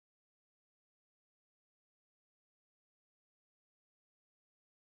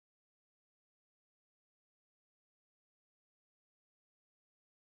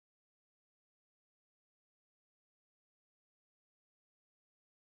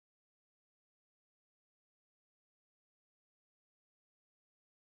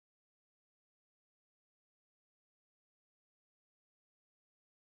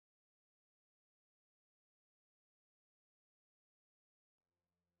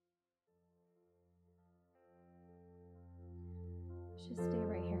Just stay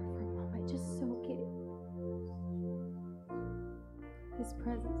right here for a moment. Just soak it. His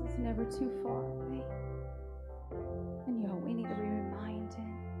presence is never too far away. And y'all, we need to be reminded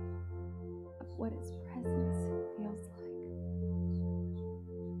of what his presence feels like.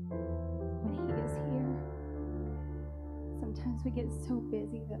 When he is here, sometimes we get so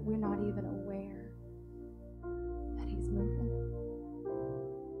busy that we're not even aware that he's moving.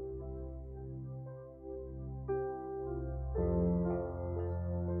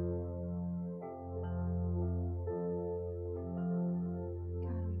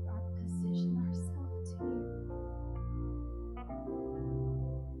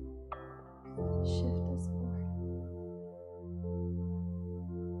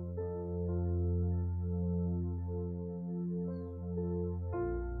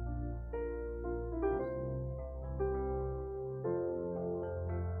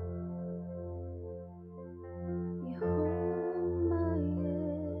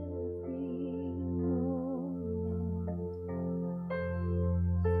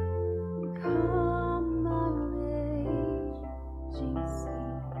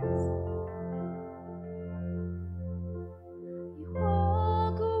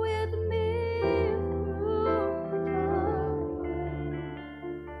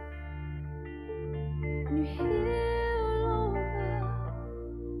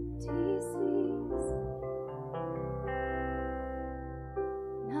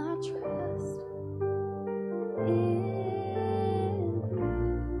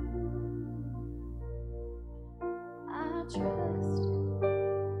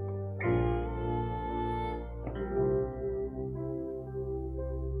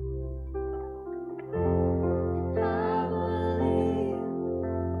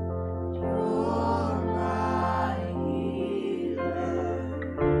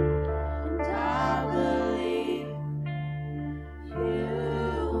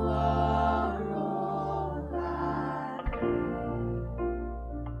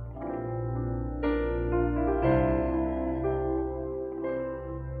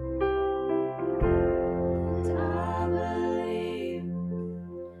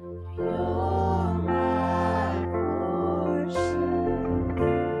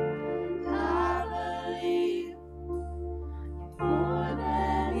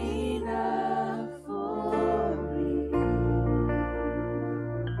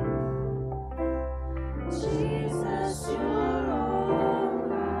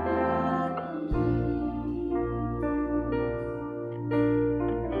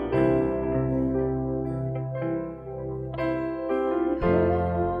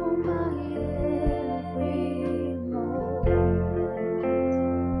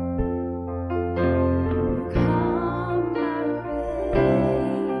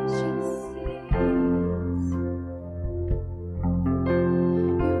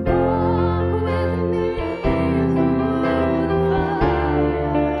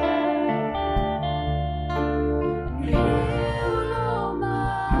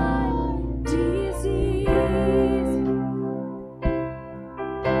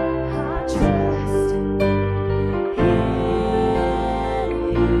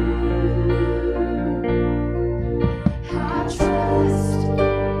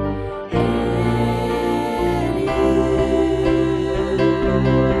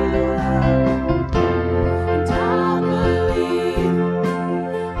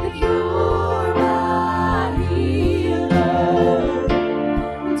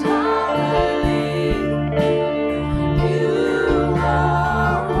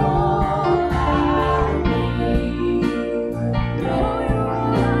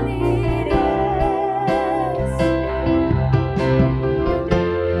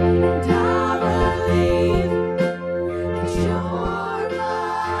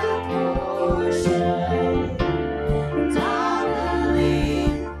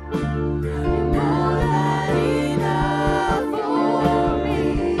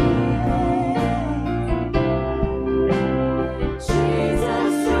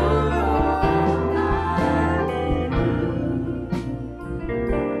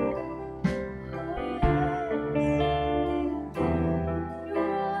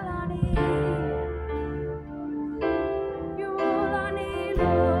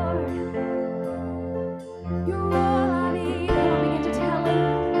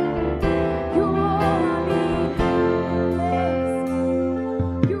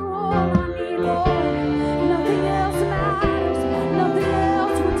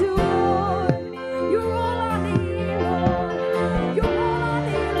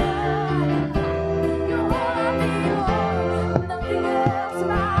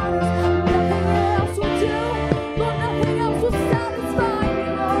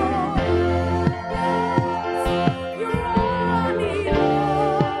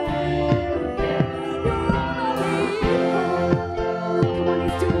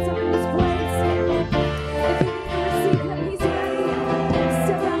 doing something in this place. If you need to receive him, he's ready.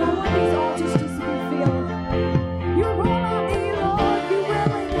 Step out. I want these altars just to be filled. You're all I need, Lord. Be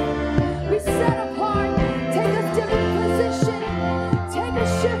willing. Be set apart. Take a different position. Take a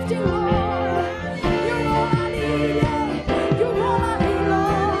shifting, Lord. You're all I need. You're all I need,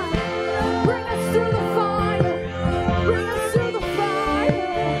 Lord. Bring us through the fire. Bring us through the fire.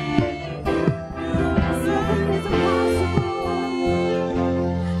 'Cause nothing is impossible.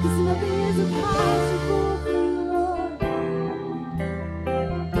 'Cause nothing is impossible for you, Lord.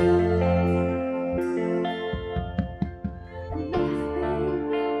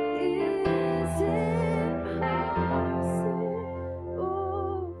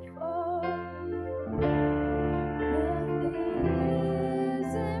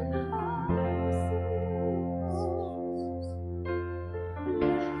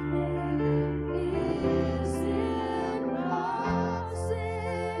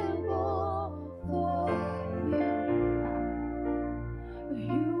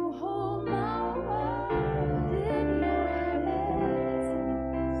 You hold my world in your hands.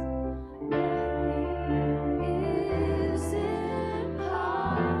 Nothing is impossible.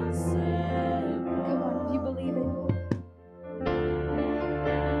 Come on, if you believe it. Come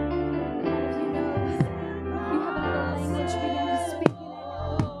on, if you know you have another language, begin to speak in it.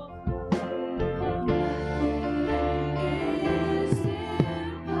 Nothing is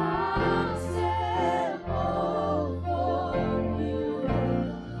impossible for you.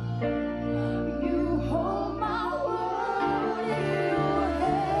 You hold my world in your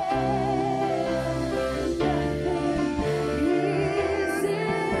hands. Nothing is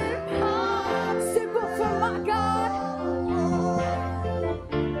impossible for my God.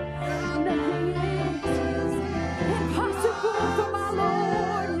 Nothing is impossible for my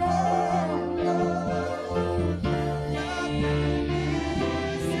Lord.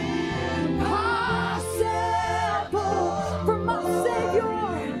 Impossible for my Savior.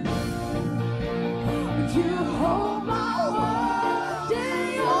 You hold my world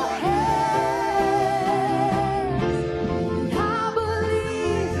in your hands. And I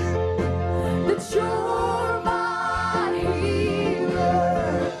believe that you're my healer.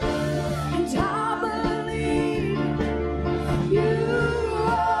 And I believe you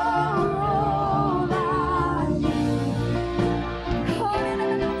are all I need. Oh,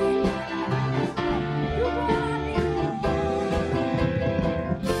 you're all I need.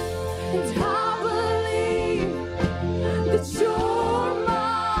 And I believe that you're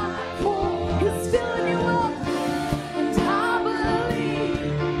my hope. He's filling you up. And I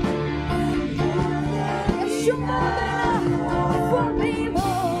believe that you're more than enough for me,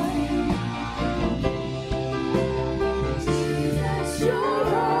 Lord. Jesus,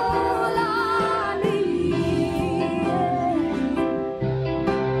 you're all I need.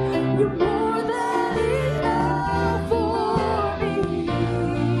 You're more than enough for me.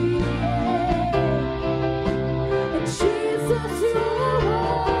 And Jesus, you're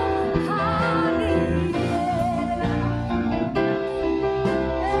all I need.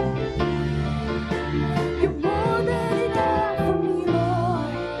 You're more than enough for me,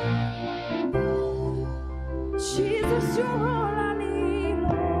 Lord. Jesus, you're all I need,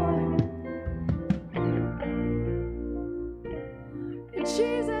 Lord.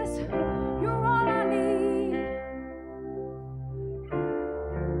 Jesus, you're all I need.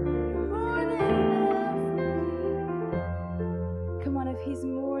 You're more than enough for me. Come on, if he's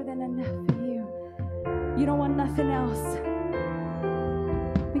more than enough for you, you don't want nothing else.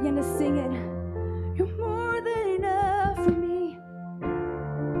 Begin to sing it. You're more than enough for me.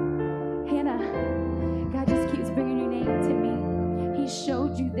 Hannah, God just keeps bringing your name to me. He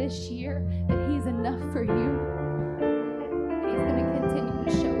showed you this year that he's enough for you. He's going to continue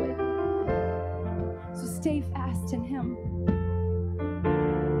to show it. So stay fast in him.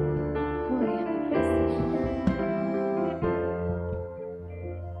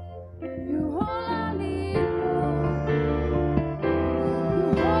 You're all I need, Lord.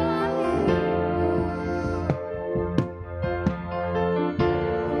 You're all I need.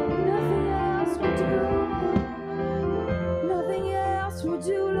 Nothing else will do. Nothing else will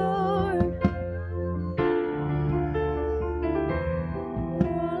do, Lord.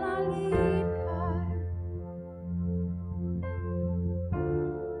 You're all I need, God.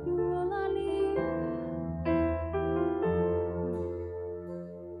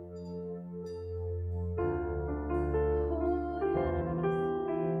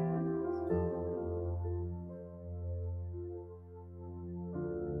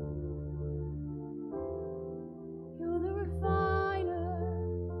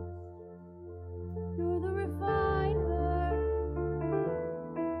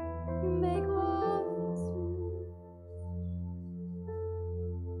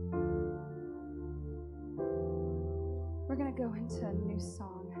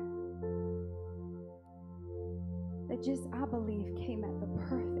 song that just, I believe, came at the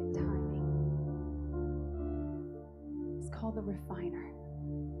perfect timing. It's called The Refiner.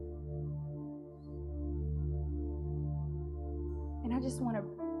 And I just want to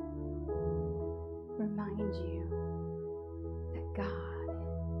remind you that God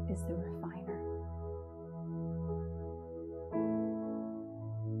is the refiner.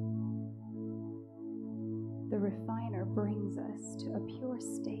 The refiner brings us to a pure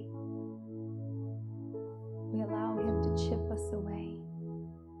state. We allow him to chip us away,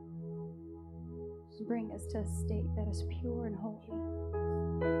 bring us to a state that is pure and holy.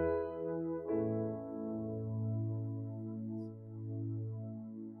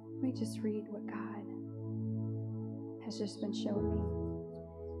 Let me just read what God has just been showing me.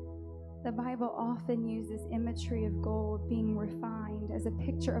 The Bible often uses imagery of gold being refined as a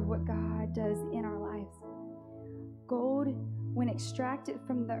picture of what God does in our lives. Gold, when extracted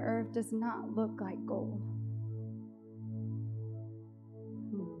from the earth, does not look like gold.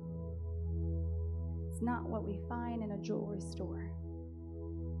 It's not what we find in a jewelry store.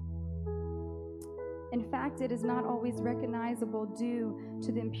 In fact, it is not always recognizable due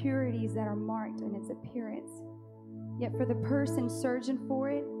to the impurities that are marked in its appearance. Yet for the person searching for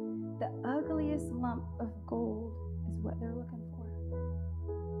it, the ugliest lump of gold is what they're looking for.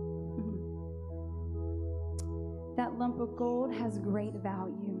 That lump of gold has great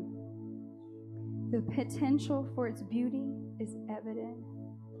value. The potential for its beauty is evident.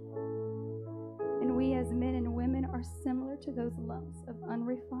 And we as men and women are similar to those lumps of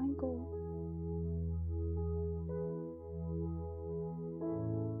unrefined gold.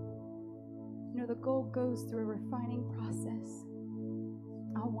 You know, the gold goes through a refining process.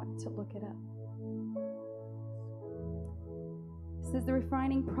 I wanted to look it up. It says the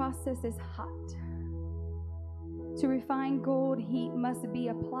refining process is hot. To refine gold, heat must be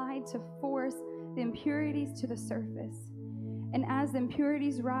applied to force the impurities to the surface. And as the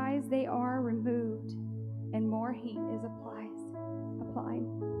impurities rise, they are removed, and more heat is applied.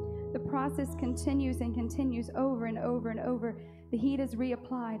 The process continues and continues over and over and over. The heat is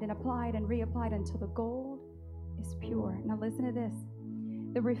reapplied and applied and reapplied until the gold is pure. Now listen to this.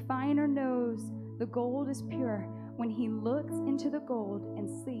 The refiner knows the gold is pure when he looks into the gold and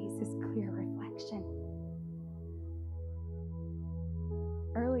sees his clear reflection.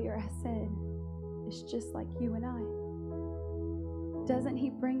 Earlier I said, it's just like you and I. Doesn't he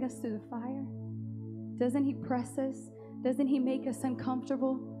bring us through the fire? Doesn't he press us? Doesn't he make us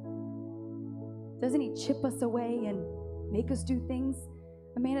uncomfortable? Doesn't he chip us away and make us do things,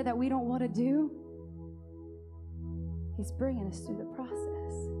 Amanda, that we don't want to do? He's bringing us through the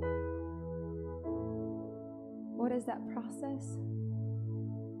process. What is that process?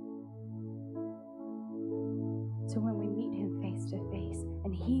 So when we meet him face to face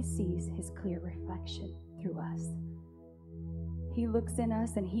and he sees his clear reflection through us, he looks in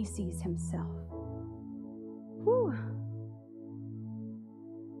us and he sees himself. Whew.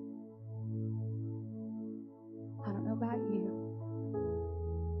 I don't know about you,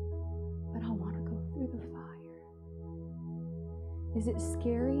 but I want to go through the fire. Is it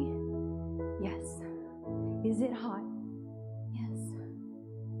scary? Yes. Is it hot? Yes.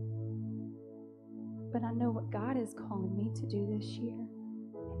 But I know what God is calling me to do this year,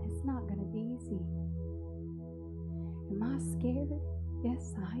 and it's not going to be easy. Am I scared?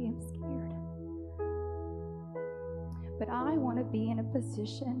 Yes, I am scared. But I want to be in a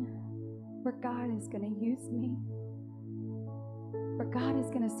position where God is going to use me, where God is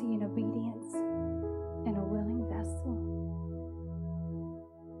going to see an obedience and a willing vessel.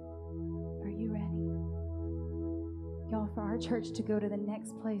 Are you ready? Y'all, for our church to go to the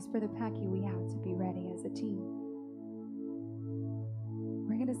next place, for the Packy, we have to be ready as a team.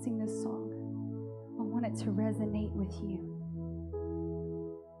 We're going to sing this song. I want it to resonate with you.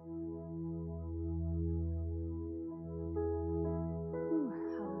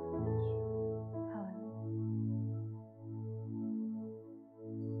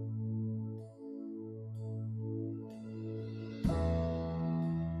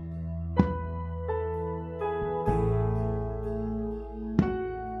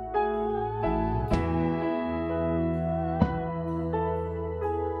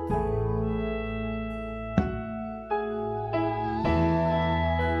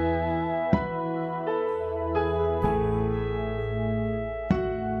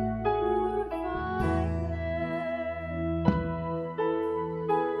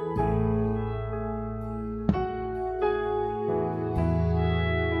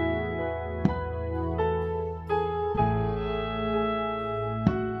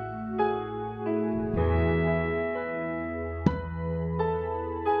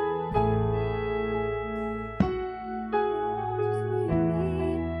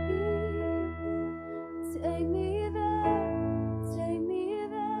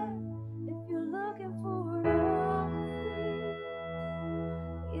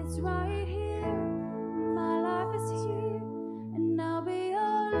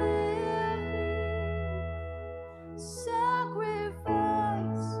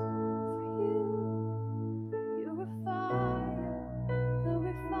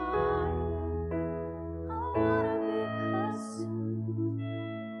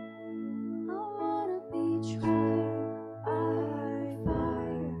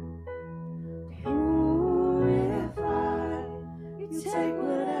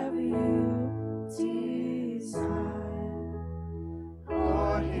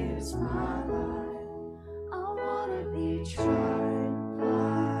 here's my life. I wanna be tried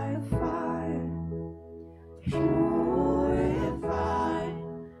by fire, purified.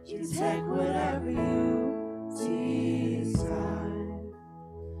 You take whatever you desire.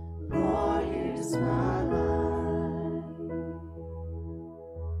 Lord, here's my life.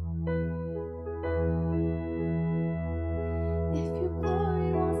 If your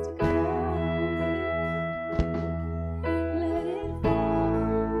glory wants to come, let it fall.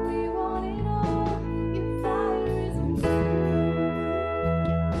 We want it all. Your fire is consuming.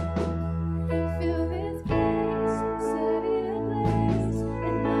 Fill this place, set it ablaze,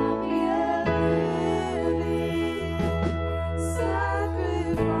 and I'll be a living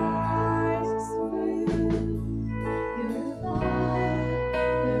sacrifice for you. Your love,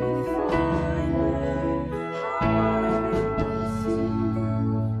 the refiner. I wanna be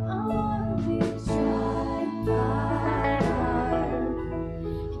consumed. I wanna be tried by fire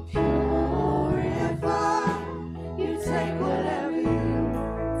and purified. You take whatever you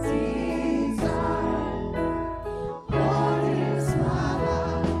desire. Lord, here's my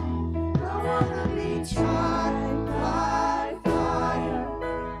life. I wanna be tried by fire,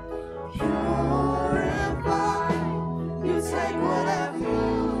 purified. You take whatever you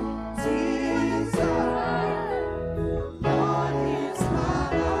desire. Lord, here's my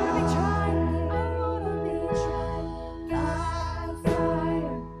life. I wanna be tried by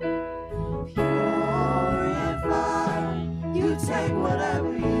fire, purified. You take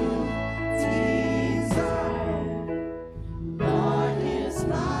whatever you desire. Lord, here's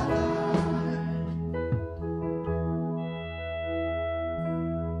my life.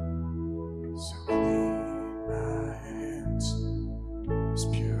 So clean my hands, just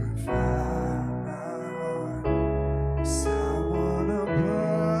purify my heart. 'Cause I wanna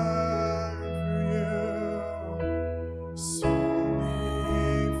burn for you,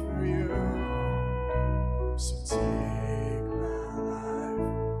 solely for you. So take my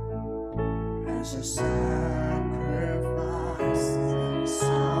life as a sacrifice. 'Cause I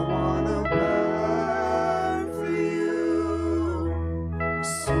wanna burn for you,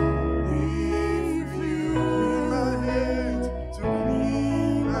 solely for you. Clean my hands, so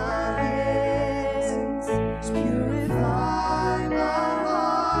clean my hands, just purify my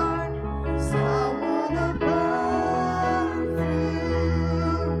heart. 'Cause I wanna burn for you,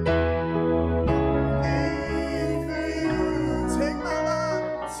 only for you. Take my life,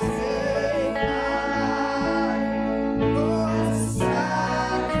 take my life, Lord, as a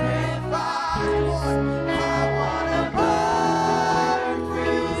sacrifice. Lord, I wanna burn for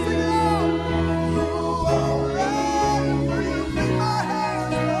you. Sing it out. Only for you. Clean my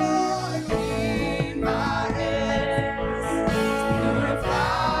hands, Lord. Clean my hands,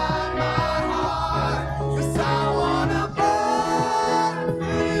 purify my heart. 'Cause I wanna burn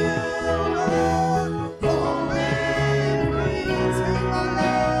for you, Lord. Only for you. Take my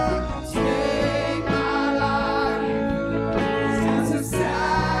life, take my life as a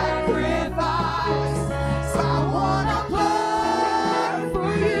sacrifice. 'Cause I wanna burn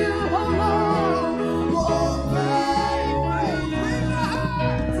for you, oh Lord. Only for you.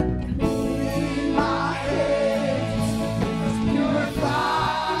 Clean my hands,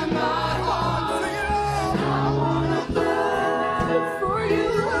 purify my heart. Sing it out. I wanna burn for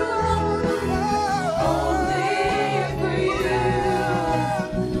you, only for you.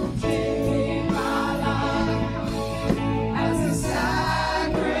 Give my life as a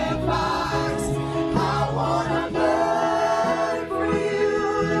sacrifice. I wanna burn for you,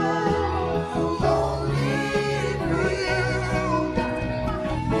 only for you.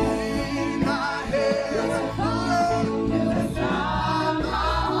 Clean my hands, purify my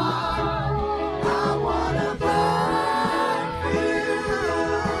heart. I wanna burn for you,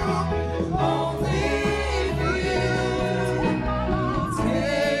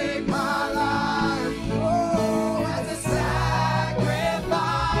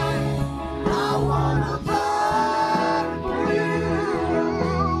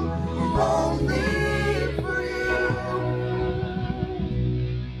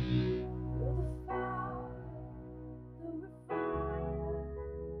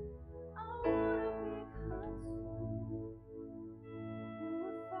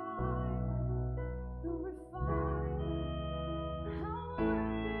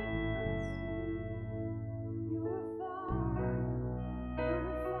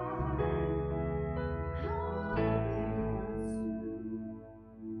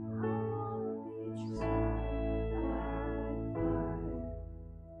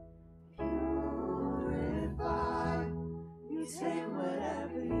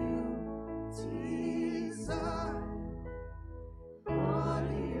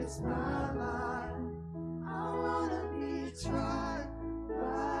 my life. I wanna be tried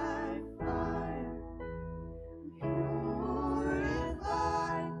by fire,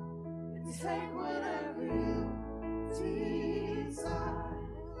 purified. Take whatever you desire.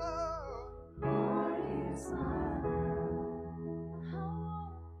 Lord, here's my life. I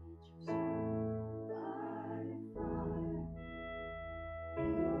wanna be tried by fire,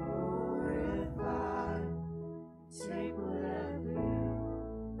 purified. Take whatever you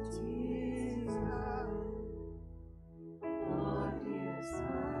desire. Lord, here's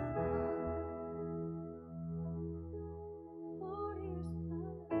my life. Lord,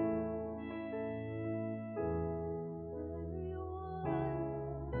 here's my life. Whatever you want,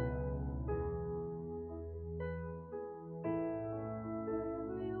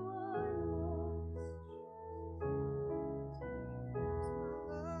 whatever you want,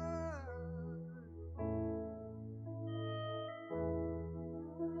 Lord.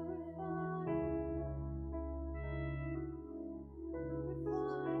 Here's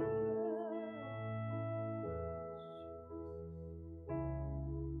my life.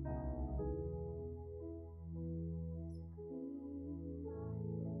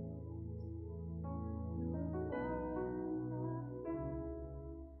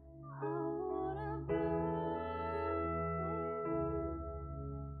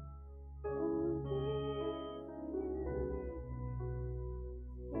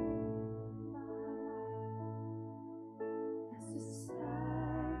 As a sacrifice,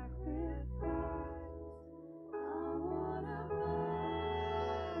 I wanna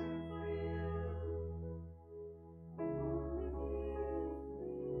burn for you, only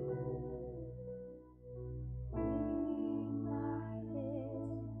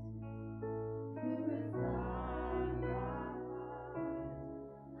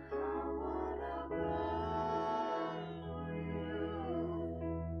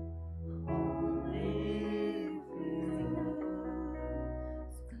for you.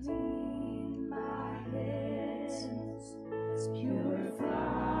 So clean my hands, purify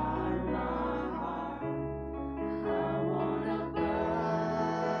my heart. I wanna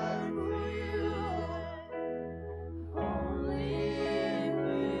burn for you, only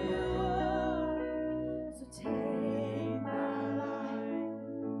for you. Take my life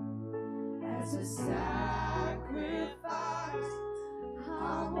as a sacrifice.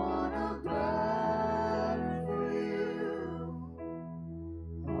 I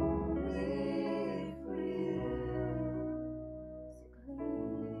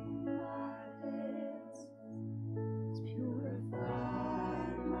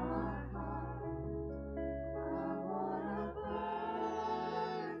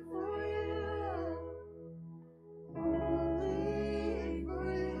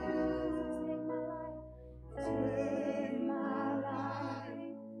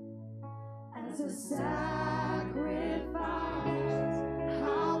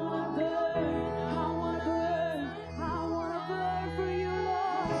wanna burn, I wanna burn, I wanna burn for you,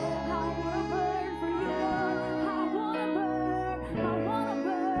 Lord. I wanna burn for you, Lord. I wanna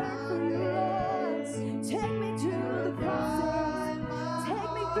burn for you, Lord. Take me through the process. Take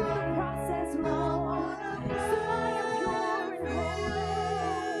me through the process, Lord. So I am pure and holy.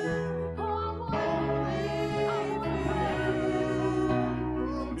 Oh, I wanna burn for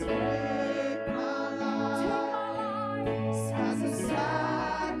you. Take my life.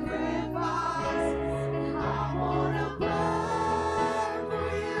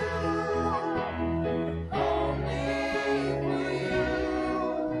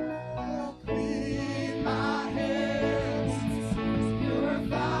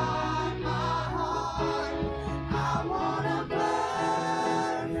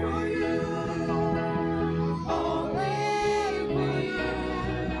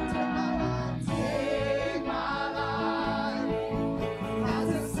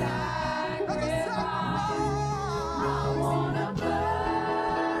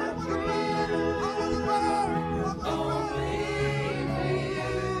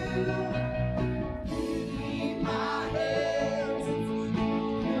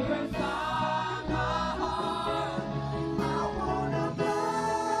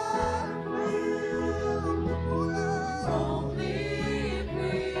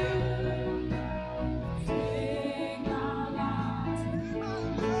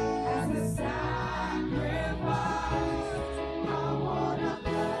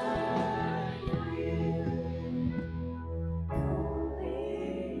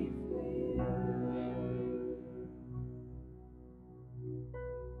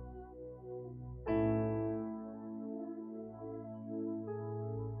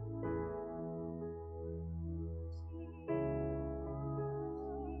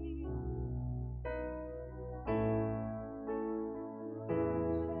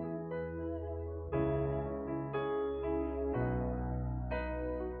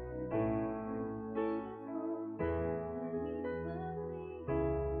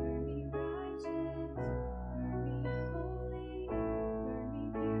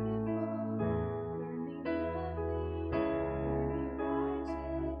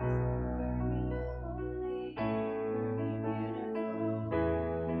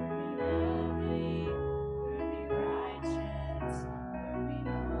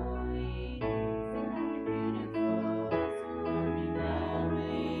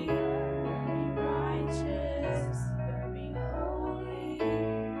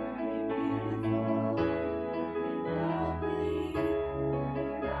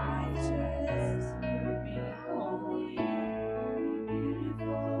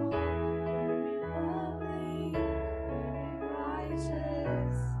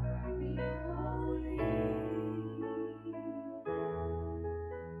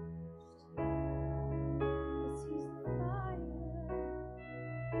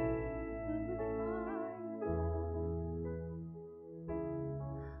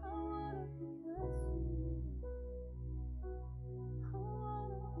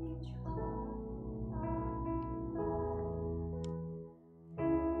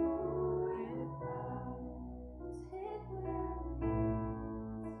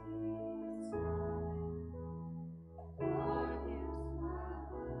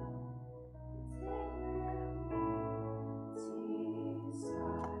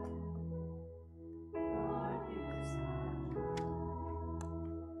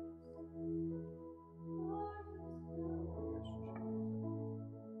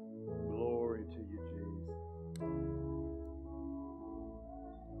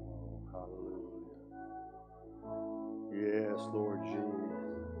 Lord Jesus.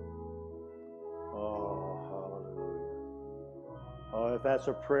 Oh, hallelujah. Oh, if that's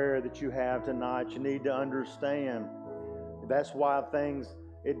a prayer that you have tonight, you need to understand that's why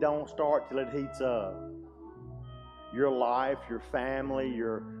it don't start till it heats up. Your life, your family,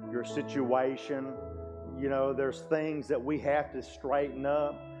 your situation, there's things that we have to straighten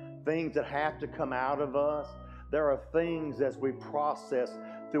up, things that have to come out of us. There are things as we process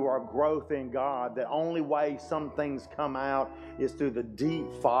through our growth in God, the only way some things come out is through the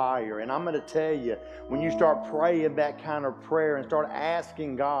deep fire. And I'm going to tell you, when you start praying that kind of prayer and start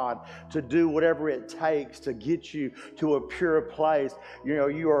asking God to do whatever it takes to get you to a pure place,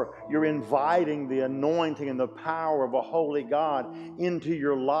 you're inviting the anointing and the power of a holy God into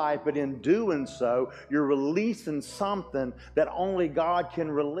your life. But in doing so, you're releasing something that only God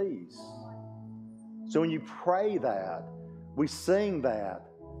can release. So when you pray that, we sing that,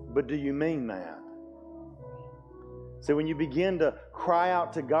 but do you mean that? So when you begin to cry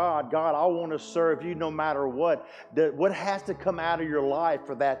out to God, God, I want to serve you no matter what. What has to come out of your life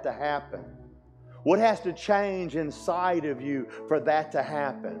for that to happen? What has to change inside of you for that to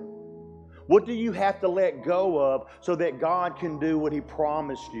happen? What do you have to let go of so that God can do what He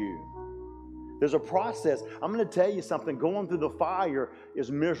promised you? There's a process. I'm going to tell you something. Going through the fire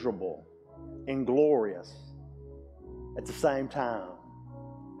is miserable and glorious at the same time.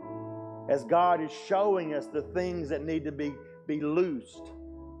 As God is showing us the things that need to be loosed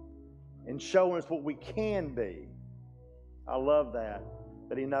and showing us what we can be. I love that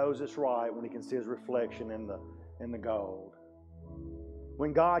He knows it's right when He can see His reflection in the gold.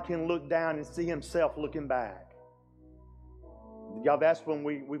 When God can look down and see Himself looking back. Y'all, that's when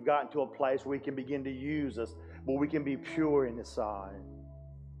we've gotten to a place where He can begin to use us, where we can be pure in His sight.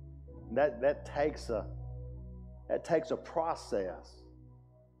 That takes a process.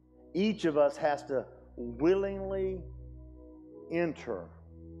 Each of us has to willingly enter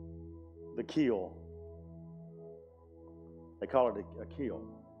the kill. They call it a kill.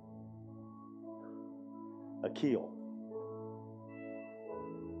 A kill.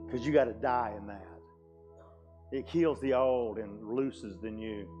 Because you got to die in that. It kills the old and looses the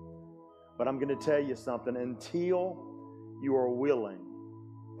new. But I'm going to tell you something. Until you are willing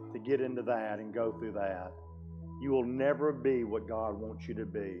to get into that and go through that, you will never be what God wants you to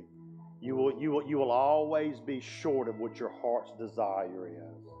be. You will always be short of what your heart's desire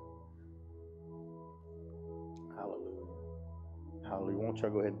is. Hallelujah. Hallelujah. Won't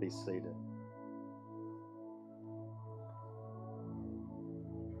y'all go ahead and be seated?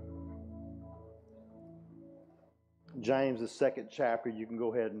 James, the 2nd chapter, you can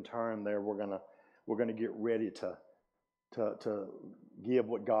go ahead and turn there. We're gonna get ready to give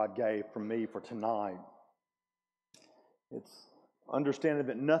what God gave for me for tonight. It's understanding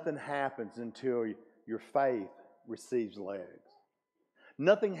that nothing happens until your faith receives legs.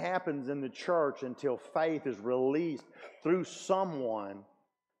 Nothing happens in the church until faith is released through someone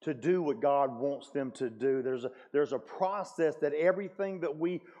to do what God wants them to do. There's a process that everything that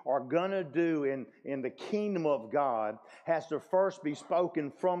we are going to do in the kingdom of God has to first be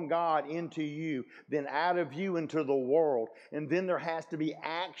spoken from God into you, then out of you into the world, and then there has to be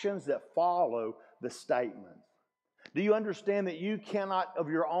actions that follow the statement. Do you understand that you cannot of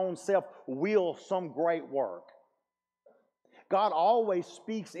your own self will some great work? God always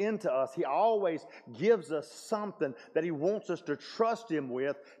speaks into us. He always gives us something that He wants us to trust Him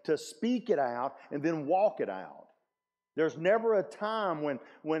with, to speak it out and then walk it out. There's never a time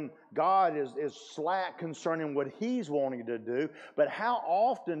when God is slack concerning what He's wanting to do, but how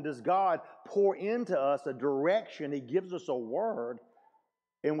often does God pour into us a direction? He gives us a word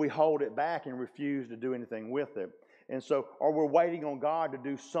and we hold it back and refuse to do anything with it. And so, or we're waiting on God to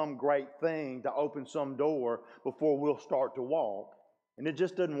do some great thing, to open some door before we'll start to walk. And it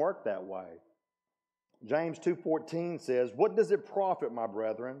just doesn't work that way. James 2:14 says, "What does it profit, my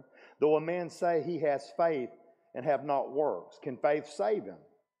brethren, though a man say he has faith and have not works? Can faith save him?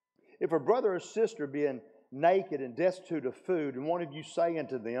 If a brother or sister being naked and destitute of food, and one of you say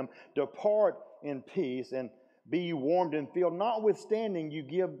unto them, Depart in peace, and be ye warmed and filled, notwithstanding you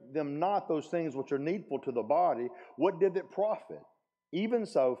give them not those things which are needful to the body, what did it profit? Even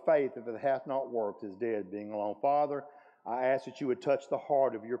so, faith, if it hath not worked, is dead, being alone. Father, I ask that you would touch the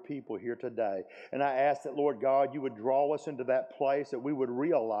heart of your people here today. And I ask that, Lord God, you would draw us into that place, that we would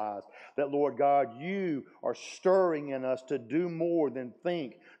realize that, Lord God, you are stirring in us to do more than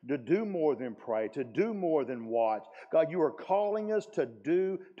think, to do more than pray, to do more than watch. God, you are calling us to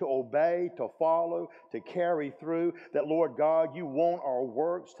do, to obey, to follow, to carry through. That, Lord God, you want our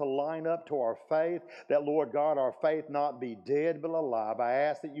works to line up to our faith. That, Lord God, our faith not be dead but alive. I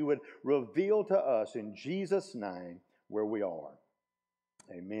ask that you would reveal to us in Jesus' name where we are.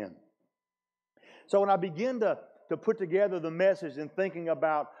 Amen. So when I begin to put together the message and thinking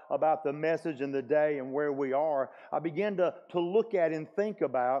about the message and the day and where we are, I began to look at and think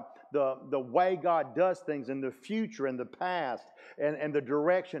about the way God does things in the future and the past and the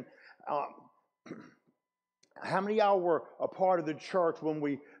direction. How many of y'all were a part of the church when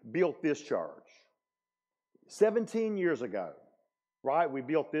we built this church? 17 years ago, right? We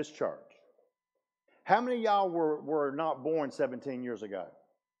built this church. How many of y'all were not born 17 years ago?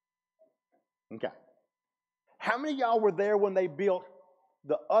 Okay. How many of y'all were there when they built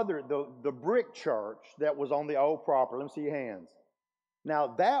the brick church that was on the old property? Let me see your hands.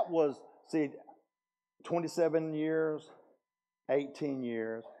 Now that was, 27 years, 18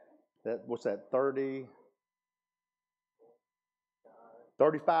 years. What's that,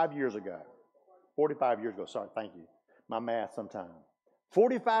 35 years ago. 45 years ago. Sorry, thank you. My math sometimes.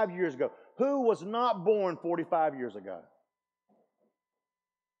 45 years ago. Who was not born 45 years ago?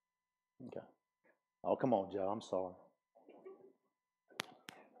 Okay. Oh, come on, Joe. I'm sorry.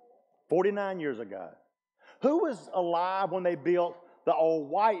 49 years ago. Who was alive when they built the old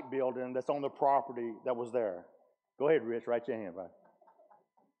white building that's on the property that was there? Go ahead, Rich. Raise your hand, right?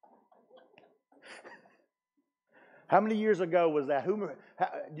 How many years ago was that? Do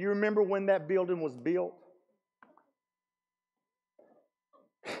you remember when that building was built?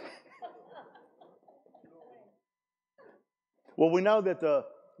 Well, we know that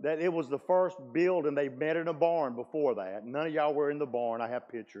it was the first building. They met in a barn before that. None of y'all were in the barn. I have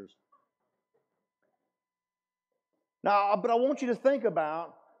pictures. Now, but I want you to think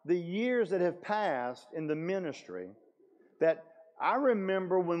about the years that have passed in the ministry. That I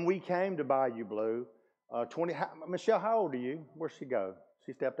remember when we came to Bayou Blue. Michelle, how old are you? Where'd she go?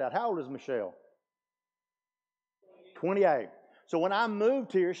 She stepped out. How old is Michelle? 28. So when I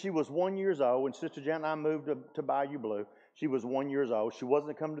moved here, she was 1 year old. When Sister Janet and I moved to Bayou Blue, she was 1 year old. She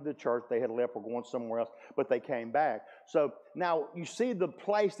wasn't coming to the church. They had left or going somewhere else, but they came back. So now you see the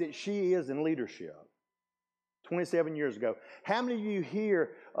place that she is in leadership. 27 years ago. How many of you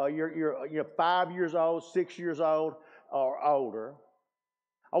here, you're 5 years old, 6 years old, or older?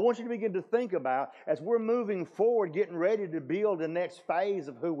 I want you to begin to think about, as we're moving forward, getting ready to build the next phase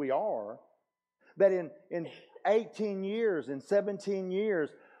of who we are, that in 18 years, in 17 years,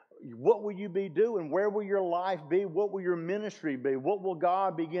 what will you be doing? Where will your life be? What will your ministry be? What will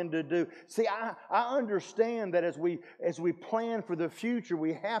God begin to do? See, I understand that as we plan for the future,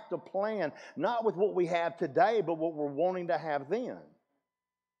 we have to plan not with what we have today, but what we're wanting to have then.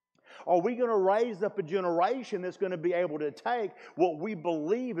 Are we going to raise up a generation that's going to be able to take what we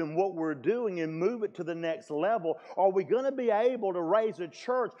believe and what we're doing and move it to the next level? Are we going to be able to raise a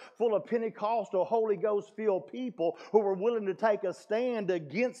church full of Pentecostal, Holy Ghost-filled people who are willing to take a stand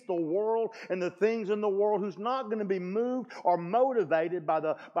against the world and the things in the world, who's not going to be moved or motivated by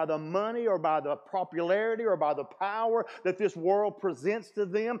the money or by the popularity or by the power that this world presents to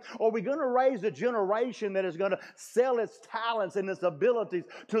them? Are we going to raise a generation that is going to sell its talents and its abilities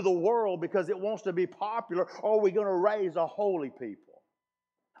to the world because it wants to be popular? Or are we going to raise a holy people?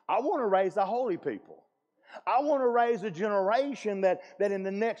 I want to raise a holy people. I want to raise a generation that in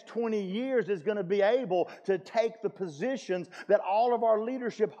the next 20 years is going to be able to take the positions that all of our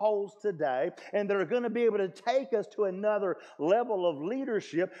leadership holds today, and that are going to be able to take us to another level of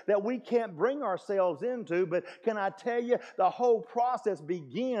leadership that we can't bring ourselves into. But can I tell you, the whole process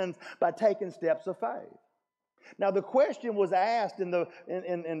begins by taking steps of faith. Now, the question was asked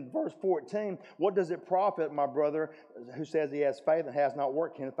in verse 14, what does it profit, my brother, who says he has faith and has not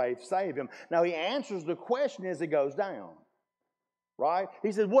worked, can faith save him? Now, he answers the question as it goes down, right?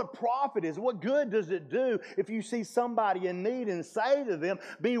 He says, what profit is it? What good does it do if you see somebody in need and say to them,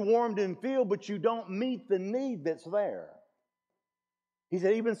 be warmed and filled, but you don't meet the need that's there? He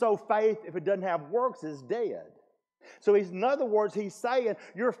said, even so, faith, if it doesn't have works, is dead. So in other words, he's saying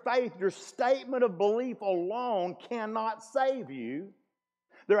your faith, your statement of belief alone cannot save you.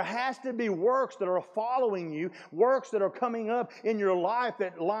 There has to be works that are following you, works that are coming up in your life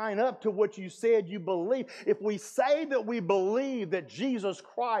that line up to what you said you believe. If we say that we believe that Jesus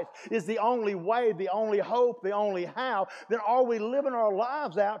Christ is the only way, the only hope, the only how, then are we living our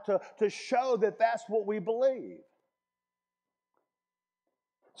lives out to show that that's what we believe?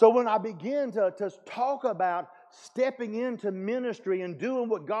 So when I begin to talk about stepping into ministry and doing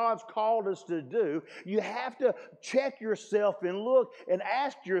what God's called us to do, you have to check yourself and look and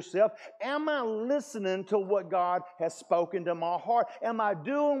ask yourself, am I listening to what God has spoken to my heart? Am I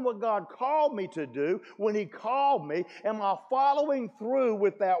doing what God called me to do when He called me? Am I following through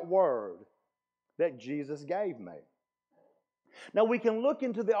with that word that Jesus gave me? Now, we can look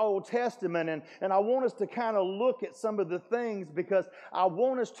into the Old Testament, and I want us to kind of look at some of the things because I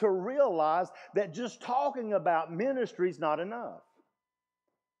want us to realize that just talking about ministry is not enough.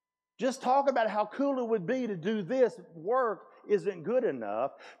 Just talk about how cool it would be to do this work isn't good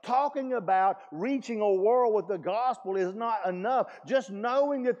enough. Talking about reaching a world with the gospel is not enough. Just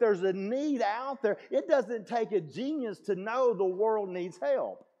knowing that there's a need out there, it doesn't take a genius to know the world needs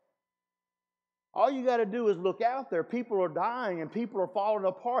help. All you got to do is look out there. People are dying and people are falling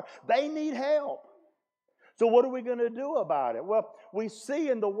apart. They need help. So what are we going to do about it? Well, we see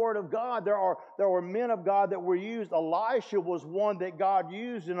in the Word of God there were men of God that were used. Elisha was one that God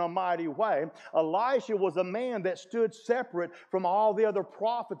used in a mighty way. Elisha was a man that stood separate from all the other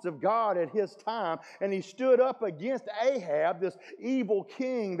prophets of God at his time, and he stood up against Ahab, this evil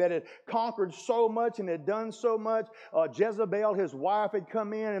king that had conquered so much and had done so much. Jezebel, his wife, had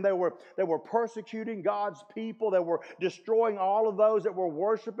come in, and they were persecuting God's people. They were destroying all of those that were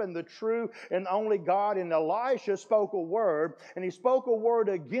worshiping the true and only God. And Elisha spoke a word, and he spoke a word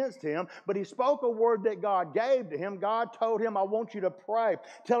against him, but he spoke a word that God gave to him. God told him, I want you to pray.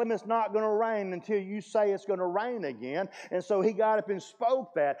 Tell him it's not going to rain until you say it's going to rain again. And so he got up and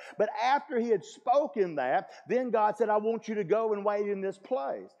spoke that. But after he had spoken that, then God said, I want you to go and wait in this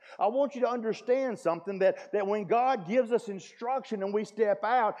place. I want you to understand something, that when God gives us instruction and we step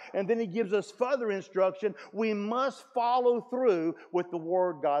out, and then he gives us further instruction, we must follow through with the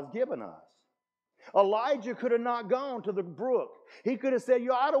word God's given us. Elijah could have not gone to the brook. He could have said,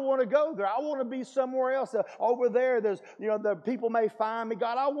 I don't want to go there. I want to be somewhere else. Over there, the people may find me.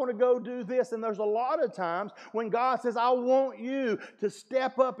 God, I want to go do this. And there's a lot of times when God says, I want you to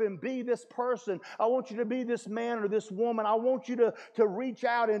step up and be this person. I want you to be this man or this woman. I want you to reach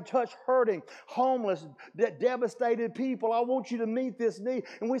out and touch hurting, homeless, devastated people. I want you to meet this need.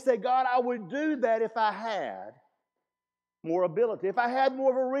 And we say, God, I would do that if I had more ability, if I had more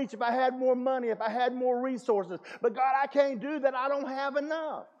of a reach, if I had more money, if I had more resources. But God, I can't do that. I don't have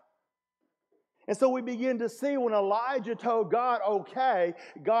enough. And so we begin to see when Elijah told God, okay,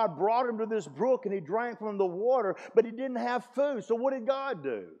 God brought him to this brook and he drank from the water, but he didn't have food. So what did God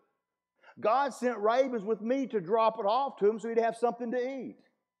do? God sent ravens with meat to drop it off to him so he'd have something to eat.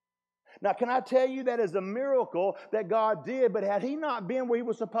 Now, can I tell you that is a miracle that God did, but had he not been where he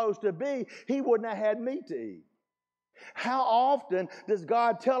was supposed to be, he wouldn't have had meat to eat. How often does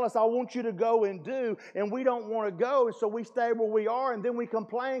God tell us, I want you to go and do, and we don't want to go, and so we stay where we are, and then we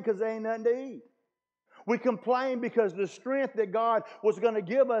complain because there ain't nothing to eat. We complain because the strength that God was going to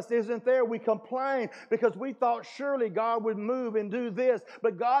give us isn't there. We complain because we thought surely God would move and do this,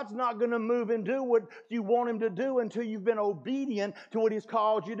 but God's not going to move and do what you want Him to do until you've been obedient to what He's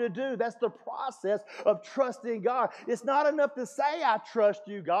called you to do. That's the process of trusting God. It's not enough to say, I trust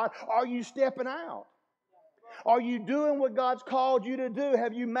you, God. Are you stepping out? Are you doing what God's called you to do?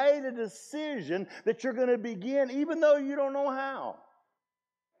 Have you made a decision that you're going to begin even though you don't know how?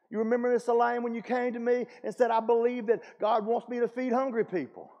 You remember Miss Elaine when you came to me and said, I believe that God wants me to feed hungry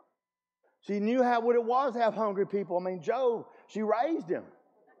people. She knew what it was to have hungry people. I mean, Joe, she raised him.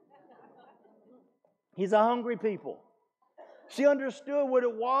 He's a hungry people. She understood what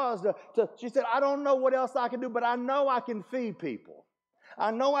it was. She said, I don't know what else I can do, but I know I can feed people. I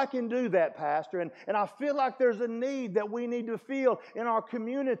know I can do that, Pastor, and I feel like there's a need that we need to feel in our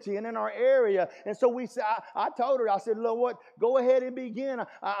community and in our area. And so I told her, I said, look, what? Go ahead and begin.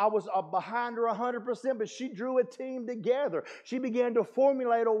 I was behind her 100%, but she drew a team together. She began to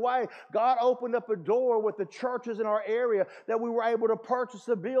formulate a way. God opened up a door with the churches in our area that we were able to purchase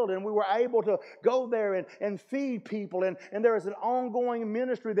a building. We were able to go there and feed people. And there is an ongoing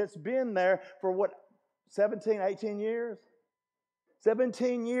ministry that's been there for 17, 18 years?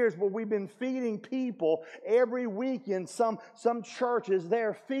 17 years where we've been feeding people every week in some churches.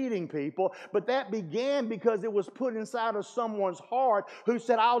 They're feeding people. But that began because it was put inside of someone's heart who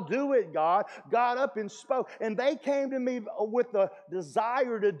said, I'll do it, God. Got up and spoke. And they came to me with the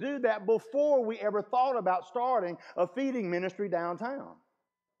desire to do that before we ever thought about starting a feeding ministry downtown.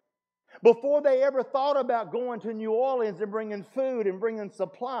 Before they ever thought about going to New Orleans and bringing food and bringing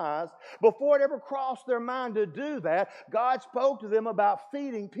supplies, before it ever crossed their mind to do that, God spoke to them about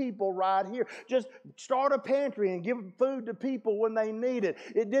feeding people right here. Just start a pantry and give food to people when they need it.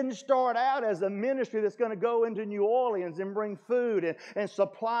 It didn't start out as a ministry that's going to go into New Orleans and bring food and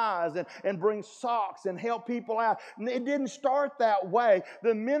supplies and bring socks and help people out. It didn't start that way.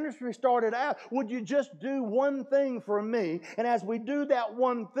 The ministry started out, would you just do one thing for me? And as we do that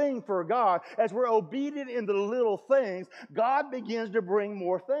one thing for God, as we're obedient in the little things, God begins to bring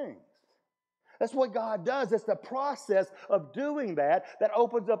more things. That's what God does. It's the process of doing that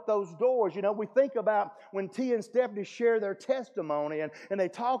opens up those doors. You know, we think about when T and Stephanie share their testimony and they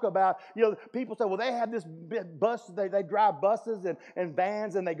talk about, you know, people say, well, they have this bus, they drive buses and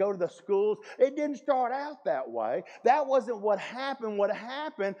vans and they go to the schools. It didn't start out that way. That wasn't what happened. What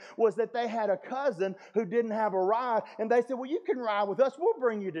happened was that they had a cousin who didn't have a ride, and they said, well, you can ride with us. We'll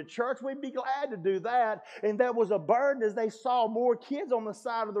bring you to church. We'd be glad to do that. And that was a burden as they saw more kids on the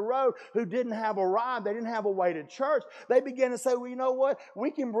side of the road who didn't have a ride. They didn't have a way to church. They began to say, well, you know what?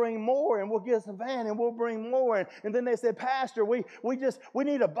 We can bring more, and we'll get us a van, and we'll bring more. And then they said, Pastor, we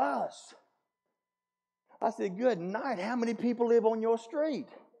need a bus. I said, good night. How many people live on your street?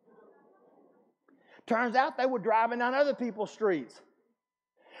 Turns out they were driving down other people's streets.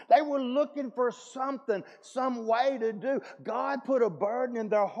 They were looking for something, some way to do. God put a burden in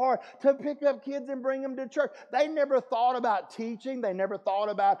their heart to pick up kids and bring them to church. They never thought about teaching. They never thought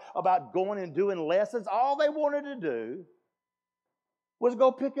about going and doing lessons. All they wanted to do was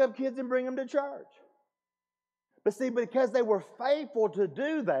go pick up kids and bring them to church. But see, because they were faithful to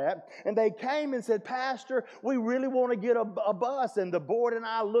do that, and they came and said, Pastor, we really want to get a bus. And the board and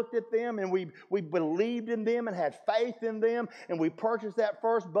I looked at them, and we believed in them and had faith in them, and we purchased that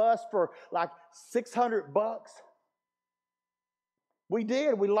first bus for like $600. We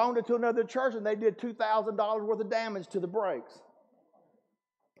did. We loaned it to another church, and they did $2,000 worth of damage to the brakes.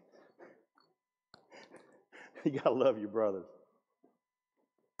 You got to love your brothers.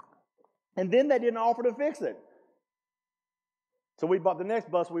 And then they didn't offer to fix it. So we bought the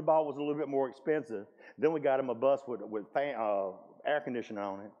next bus we bought was a little bit more expensive. Then we got them a bus with air conditioning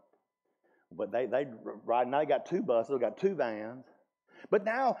on it. But right now they got two buses, they got two vans. But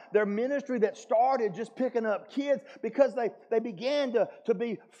now their ministry that started just picking up kids, because they began to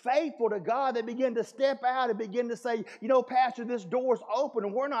be faithful to God, they began to step out and begin to say, you know, Pastor, this door's open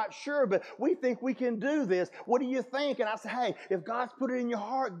and we're not sure, but we think we can do this. What do you think? And I said, hey, if God's put it in your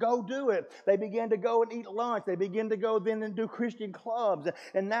heart, go do it. They began to go and eat lunch. They began to go then and do Christian clubs.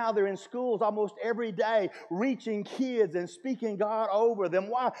 And now they're in schools almost every day, reaching kids and speaking God over them.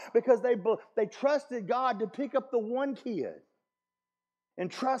 Why? Because they trusted God to pick up the one kid. And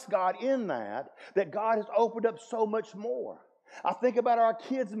trust God in that God has opened up so much more. I think about our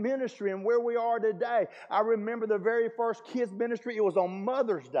kids' ministry and where we are today. I remember the very first kids' ministry. It was on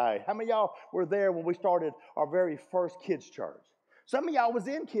Mother's Day. How many of y'all were there when we started our very first kids' church? Some of y'all was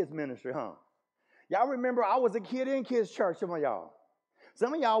in kids' ministry, huh? Y'all remember I was a kid in kids' church, some of y'all.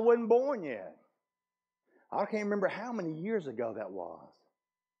 Some of y'all wasn't born yet. I can't remember how many years ago that was.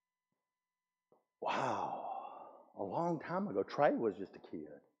 Wow. A long time ago. Trey was just a kid.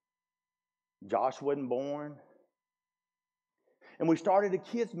 Josh wasn't born. And we started a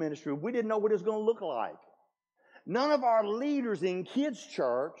kids ministry. We didn't know what it was going to look like. None of our leaders in kids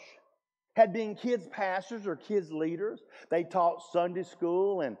church had been kids pastors or kids leaders. They taught Sunday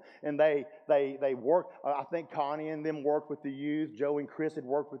school and they worked. I think Connie and them worked with the youth. Joe and Chris had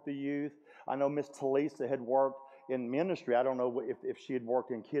worked with the youth. I know Miss Talisa had worked in ministry. I don't know if she had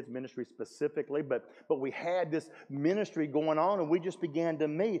worked in kids ministry specifically, but we had this ministry going on, and we just began to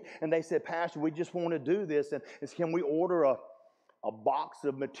meet. And they said, Pastor, we just want to do this, and can we order a box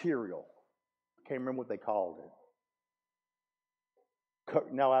of material? I can't remember what they called it.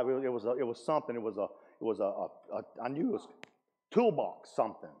 No, it was something. It was I knew it was toolbox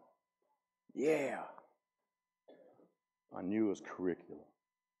something. Yeah, I knew it was curriculum.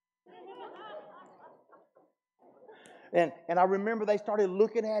 And I remember they started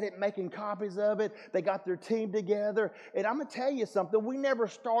looking at it, making copies of it. They got their team together. And I'm going to tell you something. We never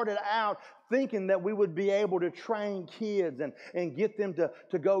started out thinking that we would be able to train kids and get them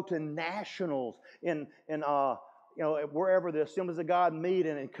to go to nationals in wherever the Assemblies of God meet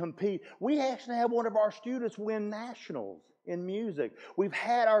and compete. We actually had one of our students win nationals in music. We've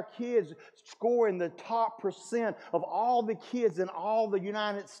had our kids score in the top % of all the kids in all the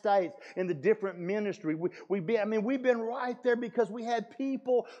United States in the different ministry. We've been right there because we had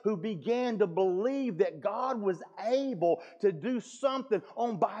people who began to believe that God was able to do something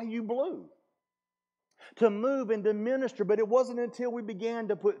on Bayou Blue, to move and to minister. But it wasn't until we began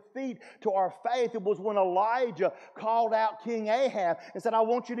to put feet to our faith. It was when Elijah called out King Ahab and said, I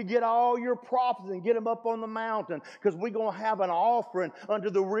want you to get all your prophets and get them up on the mountain, because we're going to have an offering unto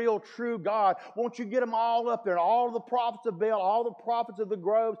the real true God. Won't you get them all up there? And all the prophets of Baal, all the prophets of the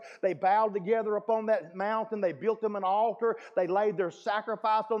groves, they bowed together up on that mountain. They built them an altar. They laid their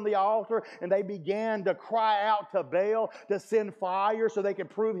sacrifice on the altar, and they began to cry out to Baal to send fire so they could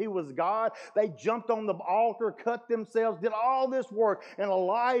prove he was God. They jumped on the the altar, cut themselves, did all this work. And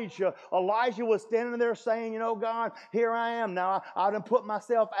Elijah was standing there saying, you know, God, here I am. Now I done put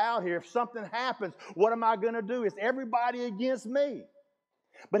myself out here. If something happens, what am I going to do? Is everybody against me?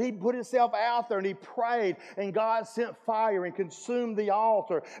 But he put himself out there and he prayed, and God sent fire and consumed the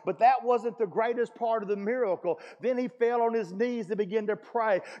altar. But that wasn't the greatest part of the miracle. Then he fell on his knees and began to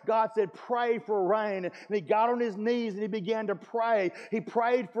pray. God said, pray for rain. And he got on his knees and he began to pray. He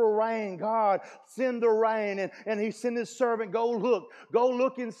prayed for rain. God, send the rain. And he sent his servant, go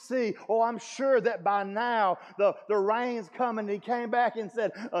look and see. Oh, I'm sure that by now the rain's coming. He came back and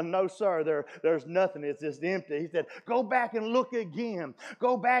said, no, sir, there's nothing. It's just empty. He said, go back and look again.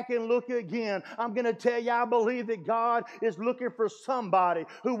 Go back and look again. I'm going to tell you, I believe that God is looking for somebody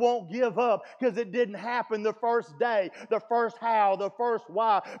who won't give up because it didn't happen the first day, the first how, the first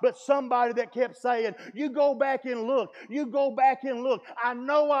why, but somebody that kept saying, you go back and look. You go back and look. I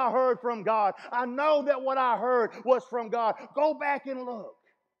know I heard from God. I know that what I heard was from God. Go back and look.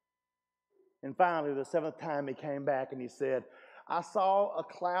 And finally, the seventh time he came back and he said, I saw a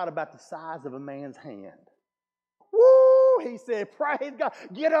cloud about the size of a man's hand. Woo! He said, praise God.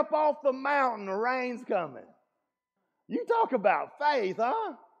 Get up off the mountain. The rain's coming. You talk about faith,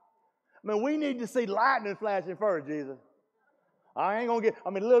 huh? I mean, we need to see lightning flashing first, Jesus. I mean, a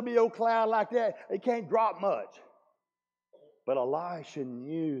little bitty old cloud like that, it can't drop much. But Elisha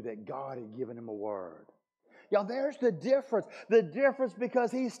knew that God had given him a word. Y'all, there's the difference. The difference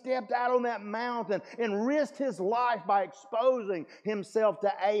because he stepped out on that mountain and risked his life by exposing himself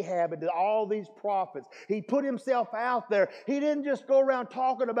to Ahab and to all these prophets. He put himself out there. He didn't just go around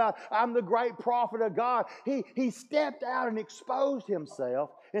talking about, I'm the great prophet of God. He stepped out and exposed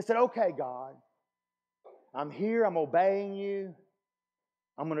himself and said, okay, God, I'm here. I'm obeying you.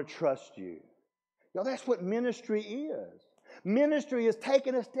 I'm going to trust you. Y'all, that's what ministry is. Ministry is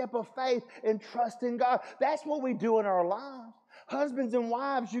taking a step of faith and trusting God. That's what we do in our lives. Husbands and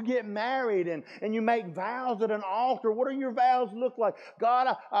wives, you get married and you make vows at an altar. What do your vows look like?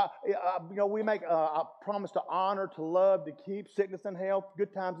 God, we make a promise to honor, to love, to keep, sickness and health,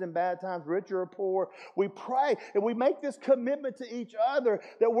 good times and bad times, rich or poor. We pray and we make this commitment to each other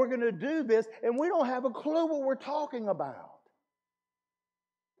that we're going to do this, and we don't have a clue what we're talking about.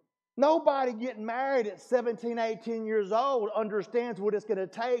 Nobody getting married at 17, 18 years old understands what it's going to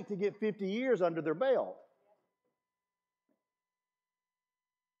take to get 50 years under their belt.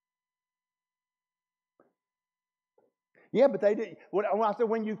 Yeah, but they did. When I said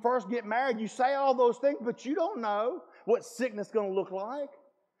when you first get married, you say all those things, but you don't know what sickness is going to look like.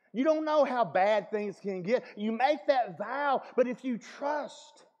 You don't know how bad things can get. You make that vow, but if you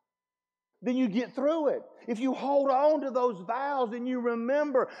trust, then you get through it. If you hold on to those vows and you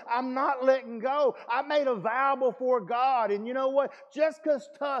remember, I'm not letting go. I made a vow before God. And you know what? Just because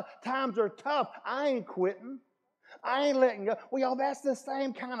times are tough, I ain't quitting. I ain't letting go. Well, y'all, that's the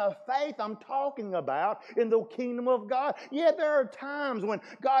same kind of faith I'm talking about in the kingdom of God. Yeah, there are times when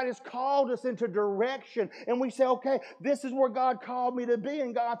God has called us into direction and we say, okay, this is where God called me to be.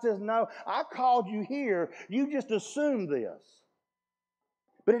 And God says, no, I called you here. You just assume this.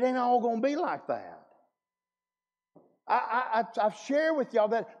 But it ain't all going to be like that. I've shared with y'all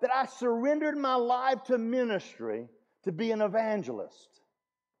that I surrendered my life to ministry to be an evangelist.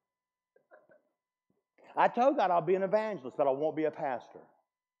 I told God I'll be an evangelist, but I won't be a pastor.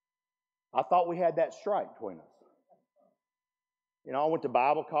 I thought we had that straight between us. You know, I went to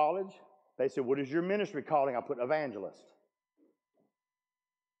Bible college. They said, what is your ministry calling? I put evangelist.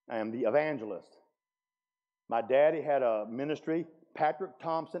 I am the evangelist. My daddy had a ministry, Patrick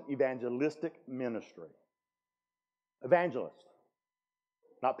Thompson Evangelistic Ministry. Evangelist,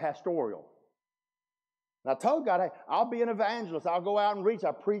 not pastoral. And I told God, hey, I'll be an evangelist. I'll go out and reach.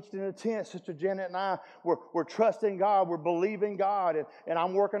 I preached in a tent. Sister Janet and I, we're trusting God. We're believing God. And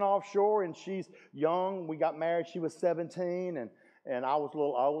I'm working offshore, and she's young. We got married. She was 17, and I was a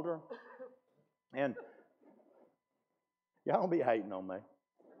little older. And y'all don't be hating on me.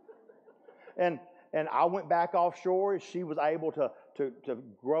 And I went back offshore. She was able to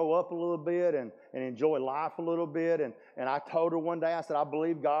grow up a little bit and enjoy life a little bit. And I told her one day, I said, I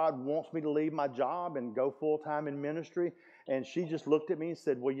believe God wants me to leave my job and go full-time in ministry. And she just looked at me and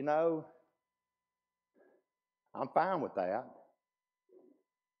said, well, you know, I'm fine with that.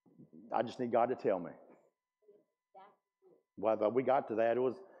 I just need God to tell me. Well, we got to that.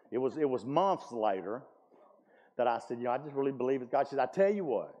 It was months later that I said, you know, I just really believe it's God. She said, I tell you